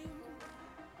fame.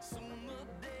 Soon the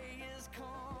day is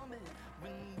coming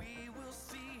when we will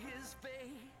see his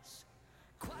face.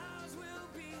 Choirs will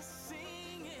be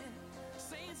singing,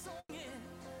 saints singing,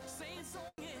 saints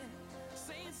singing,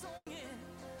 saints singing,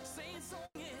 saints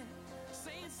singing,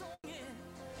 saints singing,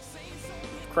 saints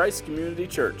singing. Christ Community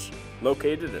Church,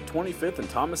 located at 25th and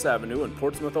Thomas Avenue in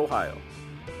Portsmouth, Ohio.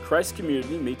 Christ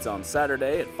Community meets on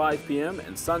Saturday at 5 p.m.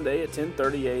 and Sunday at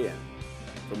 10:30 a.m.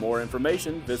 For more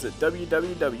information, visit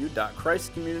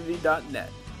www.christcommunity.net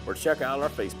or check out our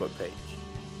Facebook page.